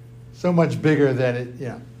so much bigger than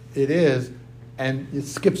it is, and it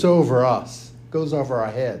skips over us, goes over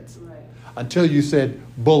our heads. Right. Until you said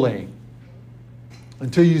bullying.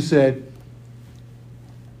 Until you said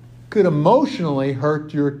could emotionally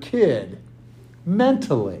hurt your kid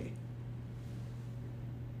mentally.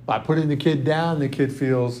 By putting the kid down, the kid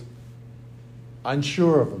feels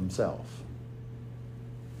unsure of himself.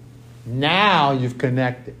 Now you've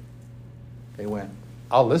connected. They went,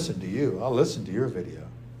 I'll listen to you. I'll listen to your video.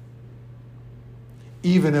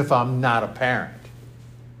 Even if I'm not a parent.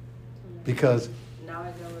 Because now I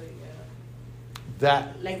know it,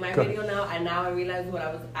 that like my video now, and now I realize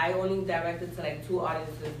I only directed to like 2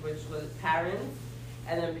 audiences, which was parents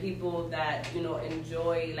and then people that,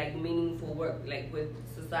 enjoy like meaningful work, like with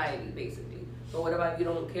society basically. But what about if you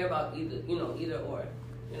don't care about either or?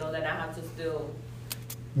 Then I have to still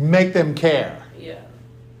make them care. Yeah.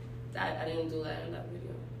 I didn't do that in that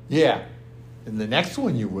video. Yeah. In the next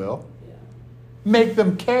one you will. Yeah. Make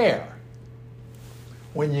them care.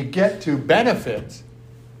 When you get to benefits,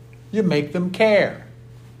 you make them care.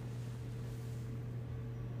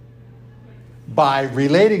 By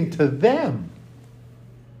relating to them,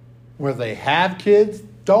 whether they have kids,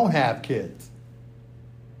 don't have kids.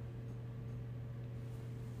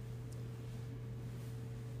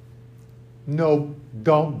 No,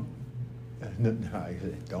 don't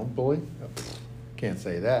bully. Can't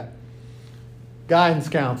say that. Guidance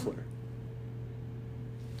counselor.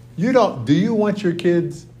 Do you want your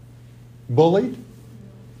kids bullied?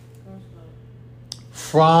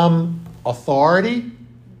 From authority?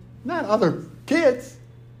 Not other kids.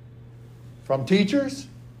 From teachers?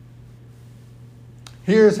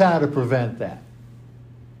 Here's how to prevent that.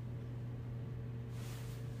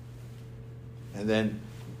 And then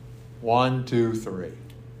 1, 2, 3.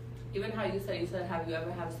 Even how you said, have you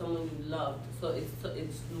ever had someone you loved? So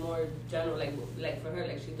it's more general, like for her,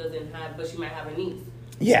 like she doesn't have, but she might have a niece.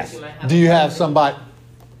 Yes. She might have Do a you have cousin. somebody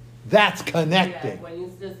that's Yeah, connecting? when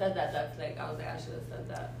you just said that, that's like, I was like, I should have said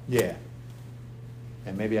that. Yeah.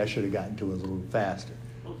 And maybe I should have gotten to it a little faster.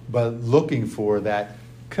 But looking for that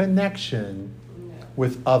connection Yeah.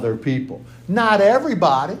 with other people. Not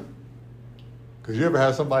everybody. Because you ever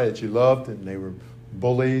have somebody that you loved and they were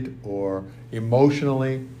bullied or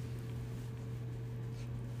emotionally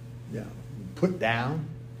put down?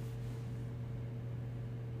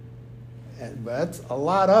 And that's a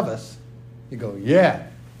lot of us. You go, yeah.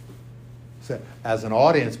 So as an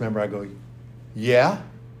audience member, I go, yeah.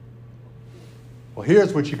 Well,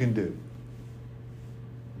 here's what you can do.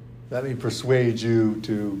 Let me persuade you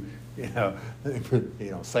to,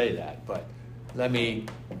 say that. But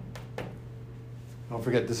don't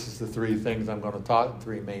forget, this is the three things I'm going to talk,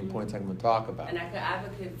 three main points I'm going to talk about. And I could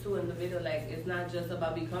advocate too in the video, like it's not just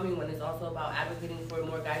about becoming one, it's also about advocating for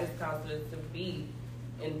more guidance counselors to be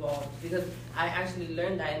involved. Because I actually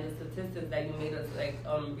learned that in the statistics that you made us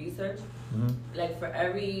research. Mhm. Like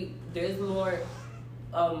there's more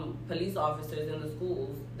police officers in the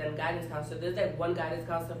schools than guidance counselors. There's like one guidance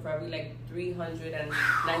counselor for every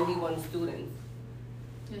 391 students.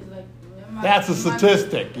 It's like, That's a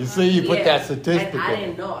statistic. You see, you put Yeah, that statistic and I in.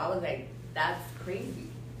 didn't know. I was like, that's crazy.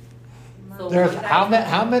 So There's one how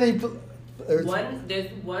guidance- many? There's There's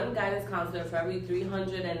one guidance counselor for every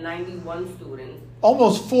 391 students.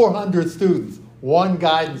 almost 400 students. One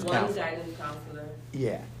guidance One counselor. guidance counselor.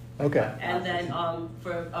 Yeah. Okay. And then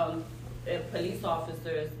for police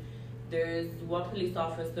officers, there's one police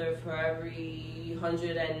officer for every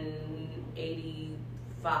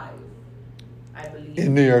 185, I believe,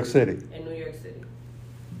 In New York City. in New York City.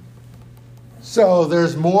 So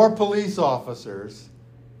there's more police officers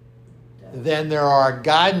than there are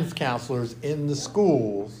guidance counselors in the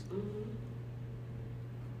schools Mhm.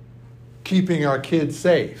 keeping our kids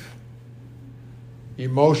safe.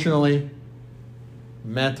 Emotionally,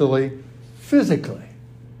 mentally, physically.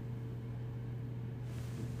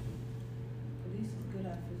 Police is good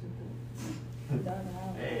at physical. Down the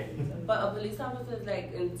alley. Hey. But a police officer is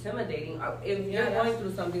intimidating. If you're Yeah, going that's-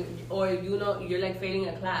 through something, or you're failing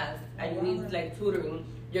a class and you need tutoring,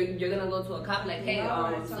 you're gonna go to a cop hey,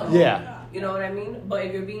 so Yeah. you know what I mean? But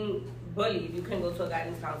if you're being bullied, you can go to a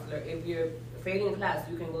guidance counselor. If you're failing a class,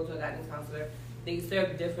 you can go to a guidance counselor. They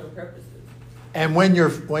serve different purposes. And when you're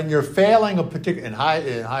failing a particular in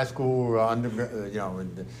high school or in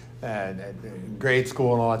grade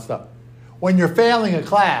school and all that stuff, when you're failing a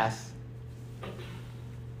class,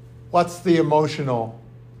 what's the emotional?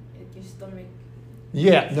 Your stomach.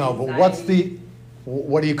 Yeah, no, but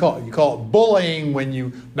what do you call it? You call it bullying when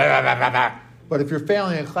you blah, blah, blah, blah, blah. But if you're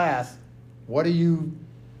failing a class, what do you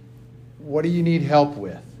need help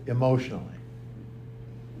with emotionally?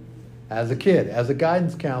 As a kid, as a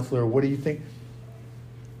guidance counselor, what do you think?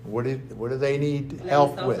 What do they need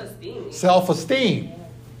help with? Self-esteem. Self-esteem.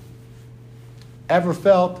 Ever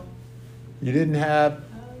felt you didn't have? Oh,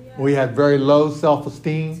 yeah. We had very low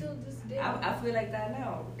self-esteem. Till this day. I feel like that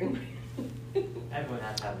now. Everyone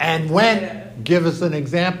has to have. And when, Yeah. give us an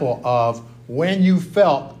example of when you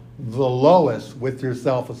felt the lowest with your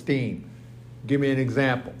self-esteem. Give me an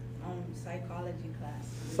example. Psychology class.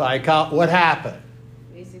 What happened?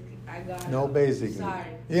 Basically, I got. No, basically. Sorry.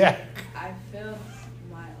 Yeah. I failed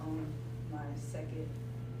my second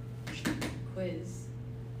quiz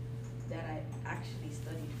that I actually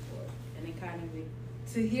studied for, and it kind of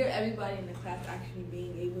to hear everybody in the class actually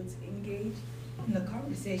being able to engage in the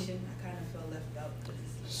conversation, I kind of felt left out.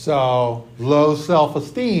 So low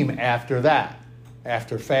self-esteem after that,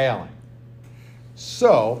 after failing.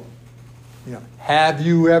 So, have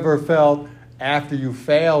you ever felt after you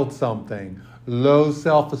failed something low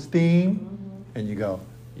self-esteem? Mm-hmm. And you go,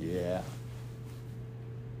 yeah.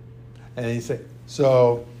 And then you say,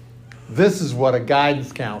 so this is what a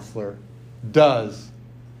guidance counselor does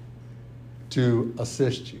to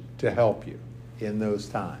assist you, to help you in those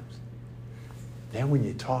times. Then when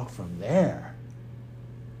you talk from there,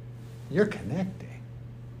 you're connecting.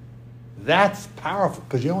 That's powerful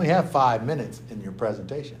because you only have 5 minutes in your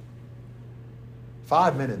presentation.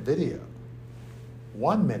 5-minute video,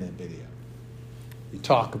 1-minute video. You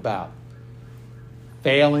talk about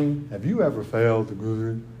failing. Have you ever failed?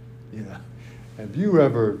 Have you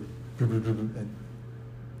ever?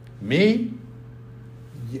 Me?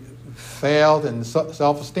 Failed in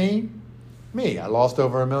self-esteem? Me, I lost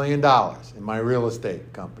over $1 million in my real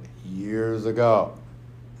estate company years ago.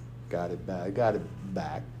 Got it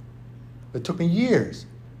back. It took me years,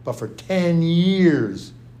 but for 10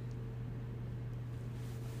 years,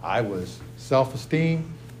 I was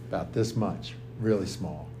self-esteem about this much, really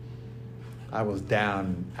small. I was down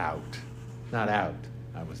and out. Not out,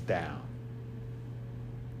 I was down.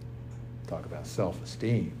 Talk about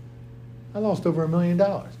self-esteem. I lost over $1 million.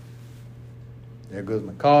 There goes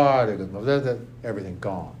my car, there goes my, everything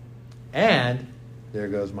gone. And there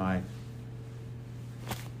goes my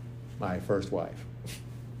first wife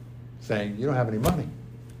saying, you don't have any money.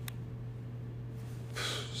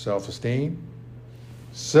 Self-esteem.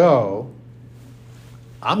 So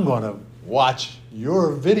I'm going to watch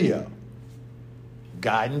your video.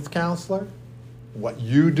 Guidance counselor, what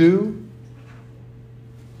you do,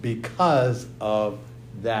 because of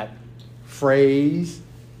that phrase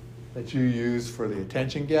that you use for the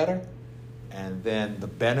attention getter, and then the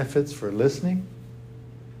benefits for listening.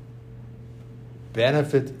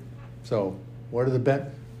 Benefits. So what are the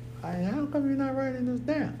benefits? How come you're not writing this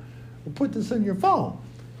down? Well, put this in your phone.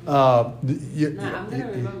 I'm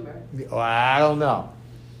gonna remember. I don't know.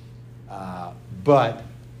 But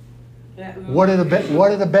what are the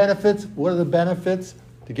benefits? What are the benefits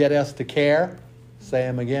to get us to care? Say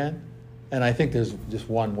them again. And I think there's just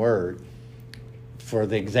one word for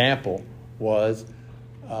the example was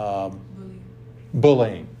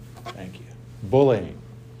bullying. Thank you. Bullying.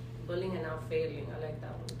 Bullying and now failing. I like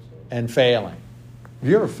that one too. And failing. Have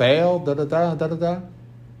you ever failed? Da da da da da da.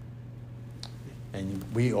 And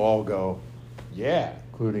we all go, yeah,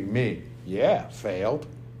 including me. Yeah, failed.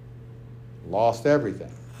 Lost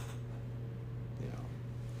everything. You know.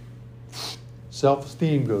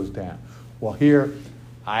 Self-esteem goes down. Well, here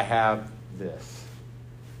I have this.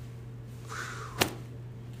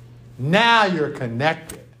 Now you're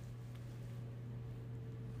connected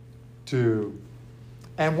to,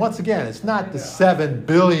 and once again, it's not the 7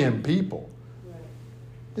 billion people. Right.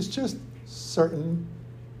 It's just certain,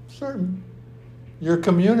 your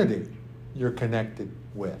community you're connected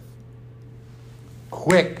with.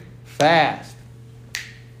 Quick, fast.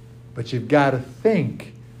 But you've got to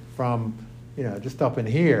think from, just up in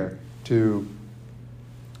here to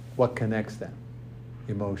what connects them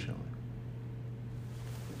emotionally.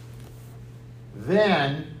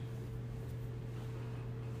 Then,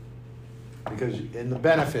 because in the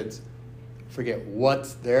benefits, forget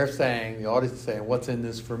what they're saying, the audience is saying, what's in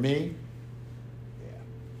this for me?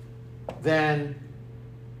 Yeah. Then,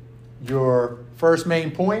 your first main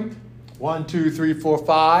point, 1, 2, 3, 4,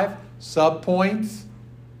 5, sub-points.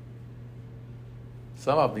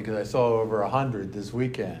 Some of them, because I saw over 100 this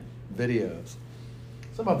weekend, videos.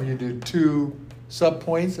 Some of you do 2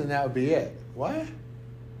 sub-points and that would be it. What?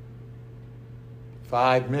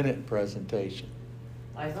 5-minute presentation.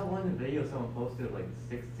 I saw one video someone posted like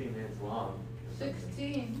 16 minutes long.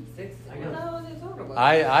 16. I What know. the hell are they talking about?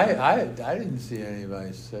 I didn't see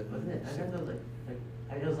anybody sit. Wasn't it? I thought it was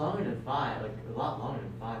it was longer than 5, like a lot longer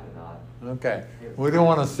than 5 I thought. Okay. We don't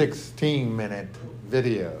want a 16-minute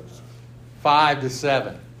videos. 5 to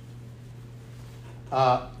 7.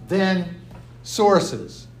 Then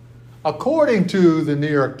sources. According to the New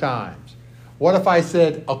York Times. What if I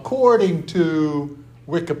said according to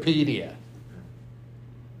Wikipedia?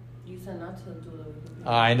 You said not to do the.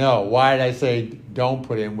 I know. Why did I say don't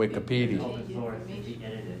put in Wikipedia? Open source, it can be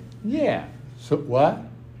edited. Yeah. So what?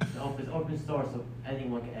 It's open source, so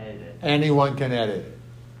anyone can edit it. Anyone can edit it.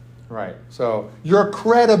 Right. So your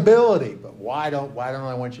credibility, but why don't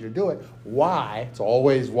I want you to do it? Why? It's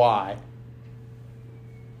always why.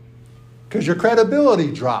 Because your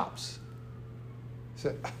credibility drops.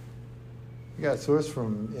 So you got a source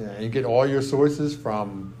from, you get all your sources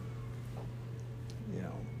from,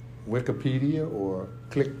 Wikipedia or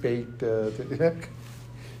clickbait.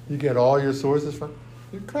 You get all your sources from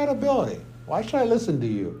your credibility. Why should I listen to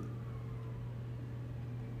you?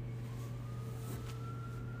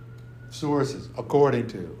 Sources, according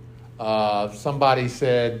to. Somebody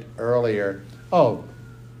said earlier,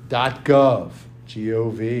 .gov,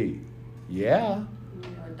 G-O-V. Yeah.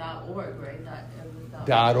 Or .org,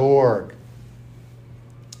 right? .org.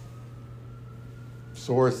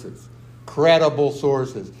 Sources. Credible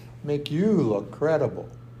sources. Make you look credible.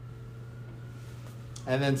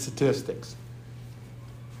 And then statistics.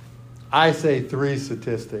 I say 3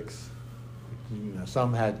 statistics.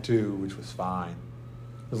 Some had 2, which was fine.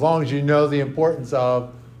 As long as you know the importance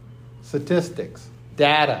of statistics,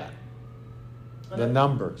 data, the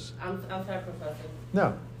numbers. I'm sorry, Professor.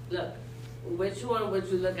 No. Look, which one would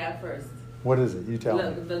you look at first? What is it? You tell me.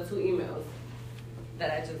 Look, the 2 emails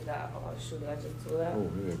that I just got. Oh, shoot, I just threw that. Oh,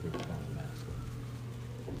 we got a good time.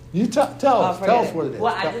 You tell us what it is.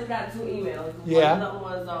 Well, I just got 2 emails. Yeah.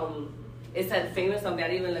 One of them was, it said famous something. I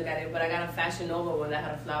didn't even look at it, but I got a Fashion Nova one that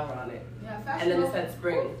had a flower on it. Yeah, Fashion And then it Nova. said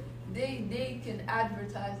spring. they can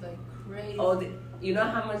advertise like crazy. Oh, you know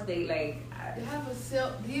how much they like? They have a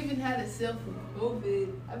sale. They even had a sale for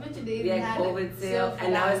COVID. I bet you they even Yeah, had COVID a sale, for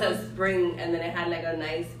and now it that says one. spring, and then it had like a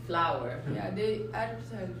nice flower. Yeah, they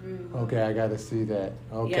advertise really well. Okay, I got to see that.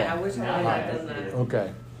 Okay. Yeah, I wish I would have done that.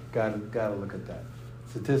 Okay, got to look at that.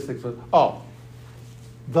 Statistics for, oh,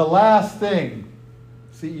 the last thing,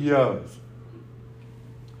 CEOs.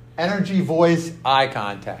 Energy, voice, eye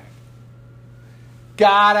contact.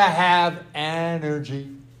 Gotta have energy.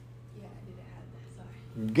 Yeah, I didn't have that.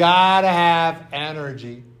 Sorry. Gotta have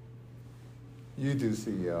energy. You do,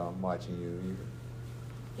 CEO. I'm watching you.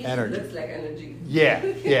 He Energy. looks like energy. Yeah,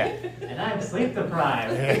 yeah. And I'm sleep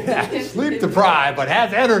deprived. Sleep deprived, but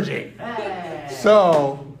has energy. Hey.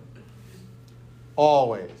 So,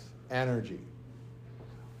 always energy.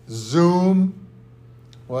 Zoom,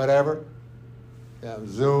 whatever. Yeah,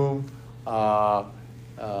 Zoom,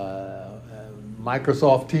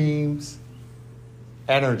 Microsoft Teams,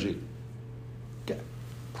 energy. Okay.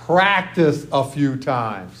 Practice a few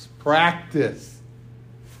times. Practice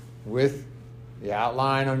with the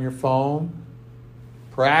outline on your phone.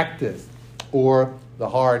 Practice. Or the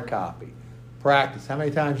hard copy. Practice. How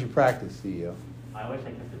many times you practice, CEO? I wish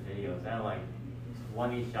I kept the videos. I had like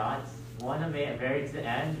 20 shots. One I made very to the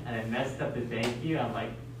end, and I messed up the thank you. I'm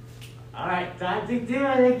like, all right, time to do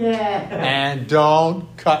it again. And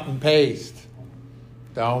don't cut and paste.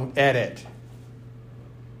 Don't edit.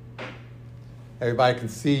 Everybody can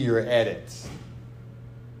see your edits.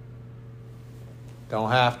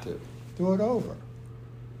 Don't have to. Do it over.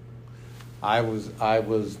 I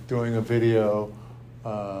was doing a video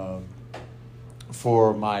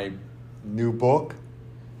for my new book,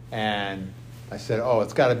 and I said, oh,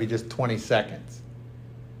 it's got to be just 20 seconds.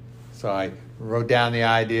 So I wrote down the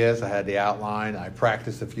ideas, I had the outline, I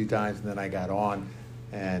practiced a few times, and then I got on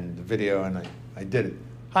and the video, and I did it.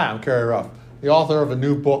 Hi, I'm Kerry Ruff, the author of a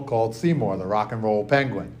new book called Seymour, the Rock and Roll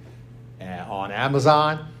Penguin, on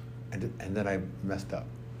Amazon, and then I messed up.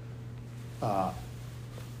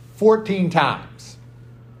 14 times.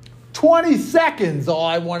 20 seconds, all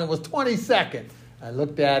I wanted was 20 seconds. I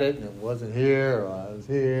looked at it, and it wasn't here, or I was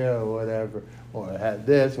here, or whatever, or I had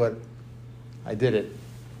this, what. I did it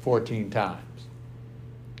 14 times.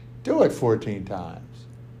 Do it 14 times.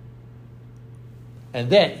 And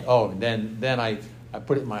then, then I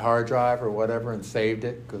put it in my hard drive or whatever and saved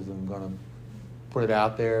it because I'm going to put it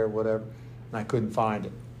out there or whatever. And I couldn't find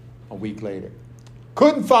it a week later.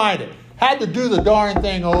 Couldn't find it. Had to do the darn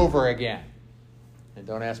thing over again. And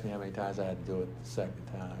don't ask me how many times I had to do it the second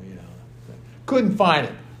time, you know. Couldn't find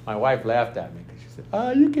it. My wife laughed at me because she said,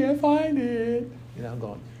 oh, you can't find it. You know, I'm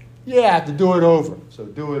going, yeah, I have to do it over. So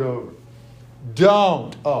do it over.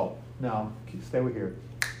 Don't. Oh, no, stay with here.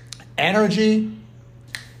 Energy.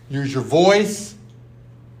 Use your voice.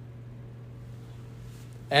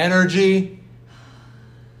 Energy.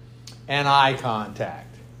 And eye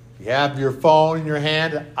contact. If you have your phone in your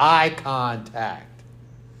hand, eye contact.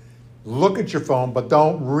 Look at your phone, but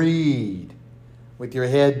don't read with your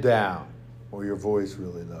head down or your voice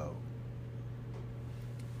really low.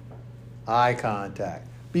 Eye contact.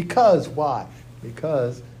 Because why?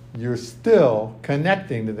 Because you're still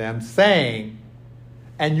connecting to them, saying,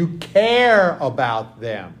 and you care about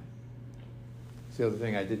them. That's the other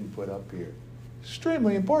thing I didn't put up here.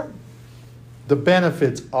 Extremely important. The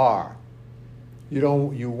benefits are,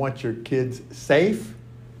 you want your kids safe.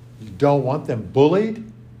 You don't want them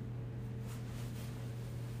bullied.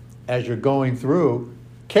 As you're going through,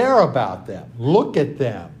 care about them. Look at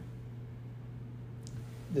them.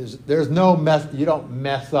 There's no mess. You don't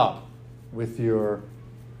mess up with your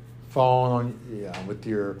phone with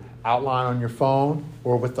your outline on your phone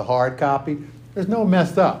or with the hard copy. There's no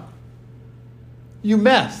messed up. You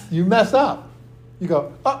mess up. You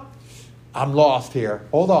go, oh, I'm lost here.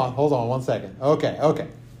 Hold on 1 second. Okay.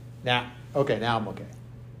 Now I'm okay.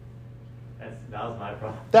 That was my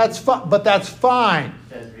problem. That's fine, but that's fine.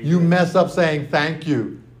 You mess up saying thank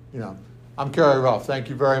you. You know, I'm Kerry Ruff. Thank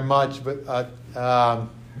you very much. But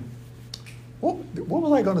what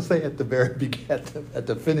was I going to say at the very beginning, at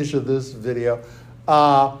the finish of this video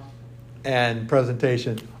and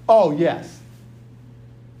presentation? Oh yes,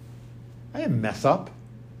 I didn't mess up.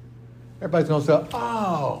 Everybody's going to say,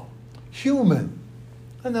 oh, human,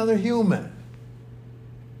 another human,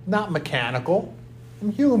 not mechanical.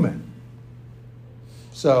 I'm human.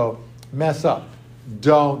 So, mess up.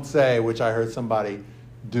 Don't say, which I heard somebody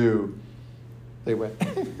do. They went,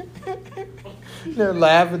 they're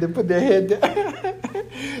laughing, they put their head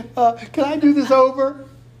down. Can I do this over?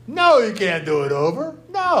 No, you can't do it over.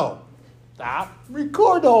 No. Stop.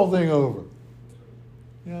 Record the whole thing over.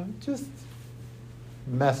 You know, just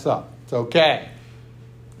mess up. It's okay.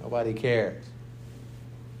 Nobody cares.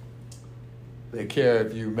 They care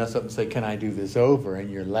if you mess up and say, "Can I do this over?"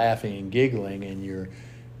 And you're laughing and giggling, and your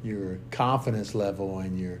confidence level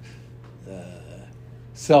and your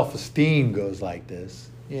self-esteem goes like this.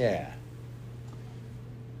 Yeah.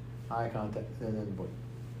 Eye contact.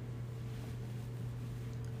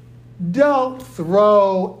 Don't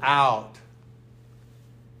throw out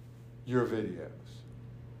your videos.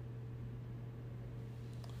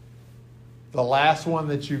 The last one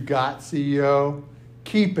that you got, CEO,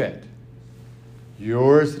 keep it.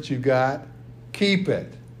 Yours that you got, keep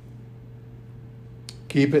it.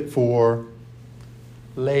 Keep it for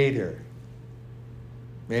later.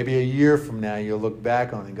 Maybe a year from now, you'll look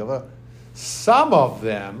back on it and go, "Oh." Some of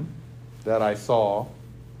them that I saw,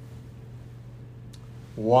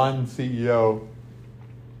 one CEO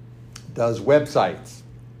does websites.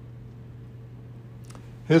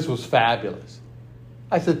 His was fabulous.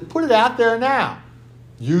 I said, put it out there now.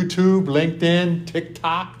 YouTube, LinkedIn,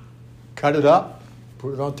 TikTok, cut it up,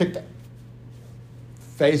 put it on TikTok.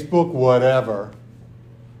 Facebook, whatever.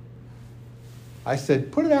 I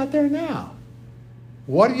said, put it out there now.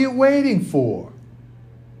 What are you waiting for?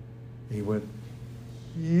 He went,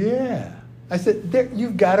 yeah. I said, there,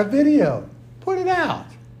 you've got a video. Put it out.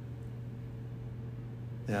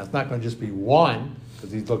 Now, it's not going to just be one,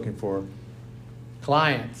 because he's looking for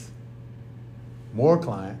clients, more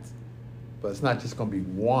clients, but it's not just going to be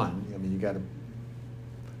one. I mean, you got to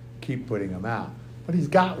keep putting them out. But he's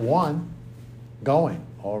got one going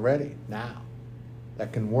already now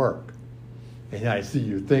that can work. And I see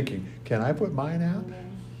you thinking, can I put mine out?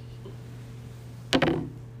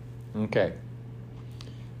 Okay.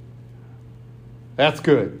 That's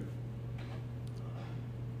good.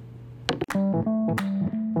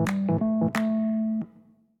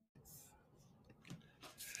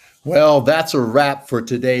 Well, that's a wrap for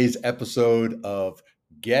today's episode of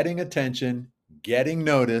Getting Attention, Getting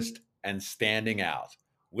Noticed, and Standing Out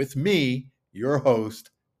with me, your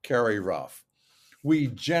host, Kerry Ruff. We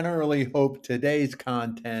generally hope today's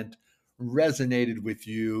content resonated with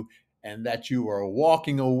you and that you are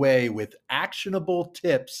walking away with actionable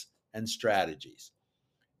tips and strategies.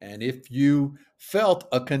 And if you felt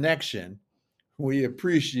a connection, we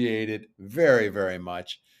appreciate it very, very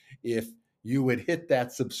much if you would hit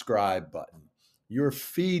that subscribe button. Your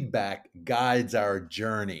feedback guides our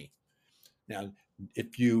journey. Now,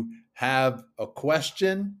 if you have a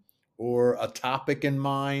question or a topic in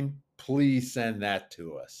mind, please send that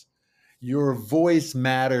to us. Your voice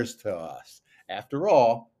matters to us. After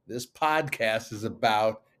all, this podcast is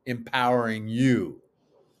about empowering you.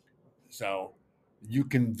 So you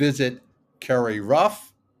can visit Kerry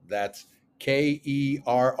Ruff, that's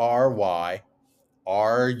KerryRuff,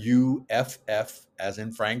 as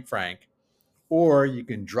in Frank, or you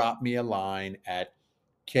can drop me a line at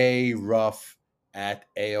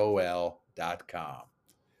kruff@aol.com.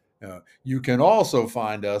 You can also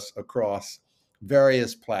find us across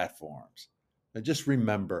various platforms. Now, just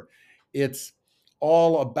remember, it's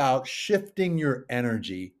all about shifting your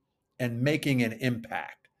energy and making an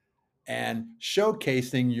impact and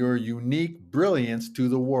showcasing your unique brilliance to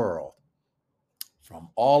the world. From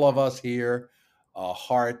all of us here, a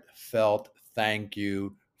heartfelt thank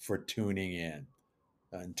you for tuning in.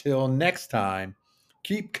 Until next time,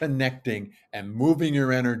 keep connecting and moving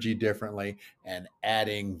your energy differently and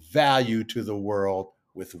adding value to the world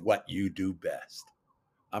with what you do best.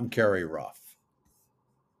 I'm Kerry Ruff.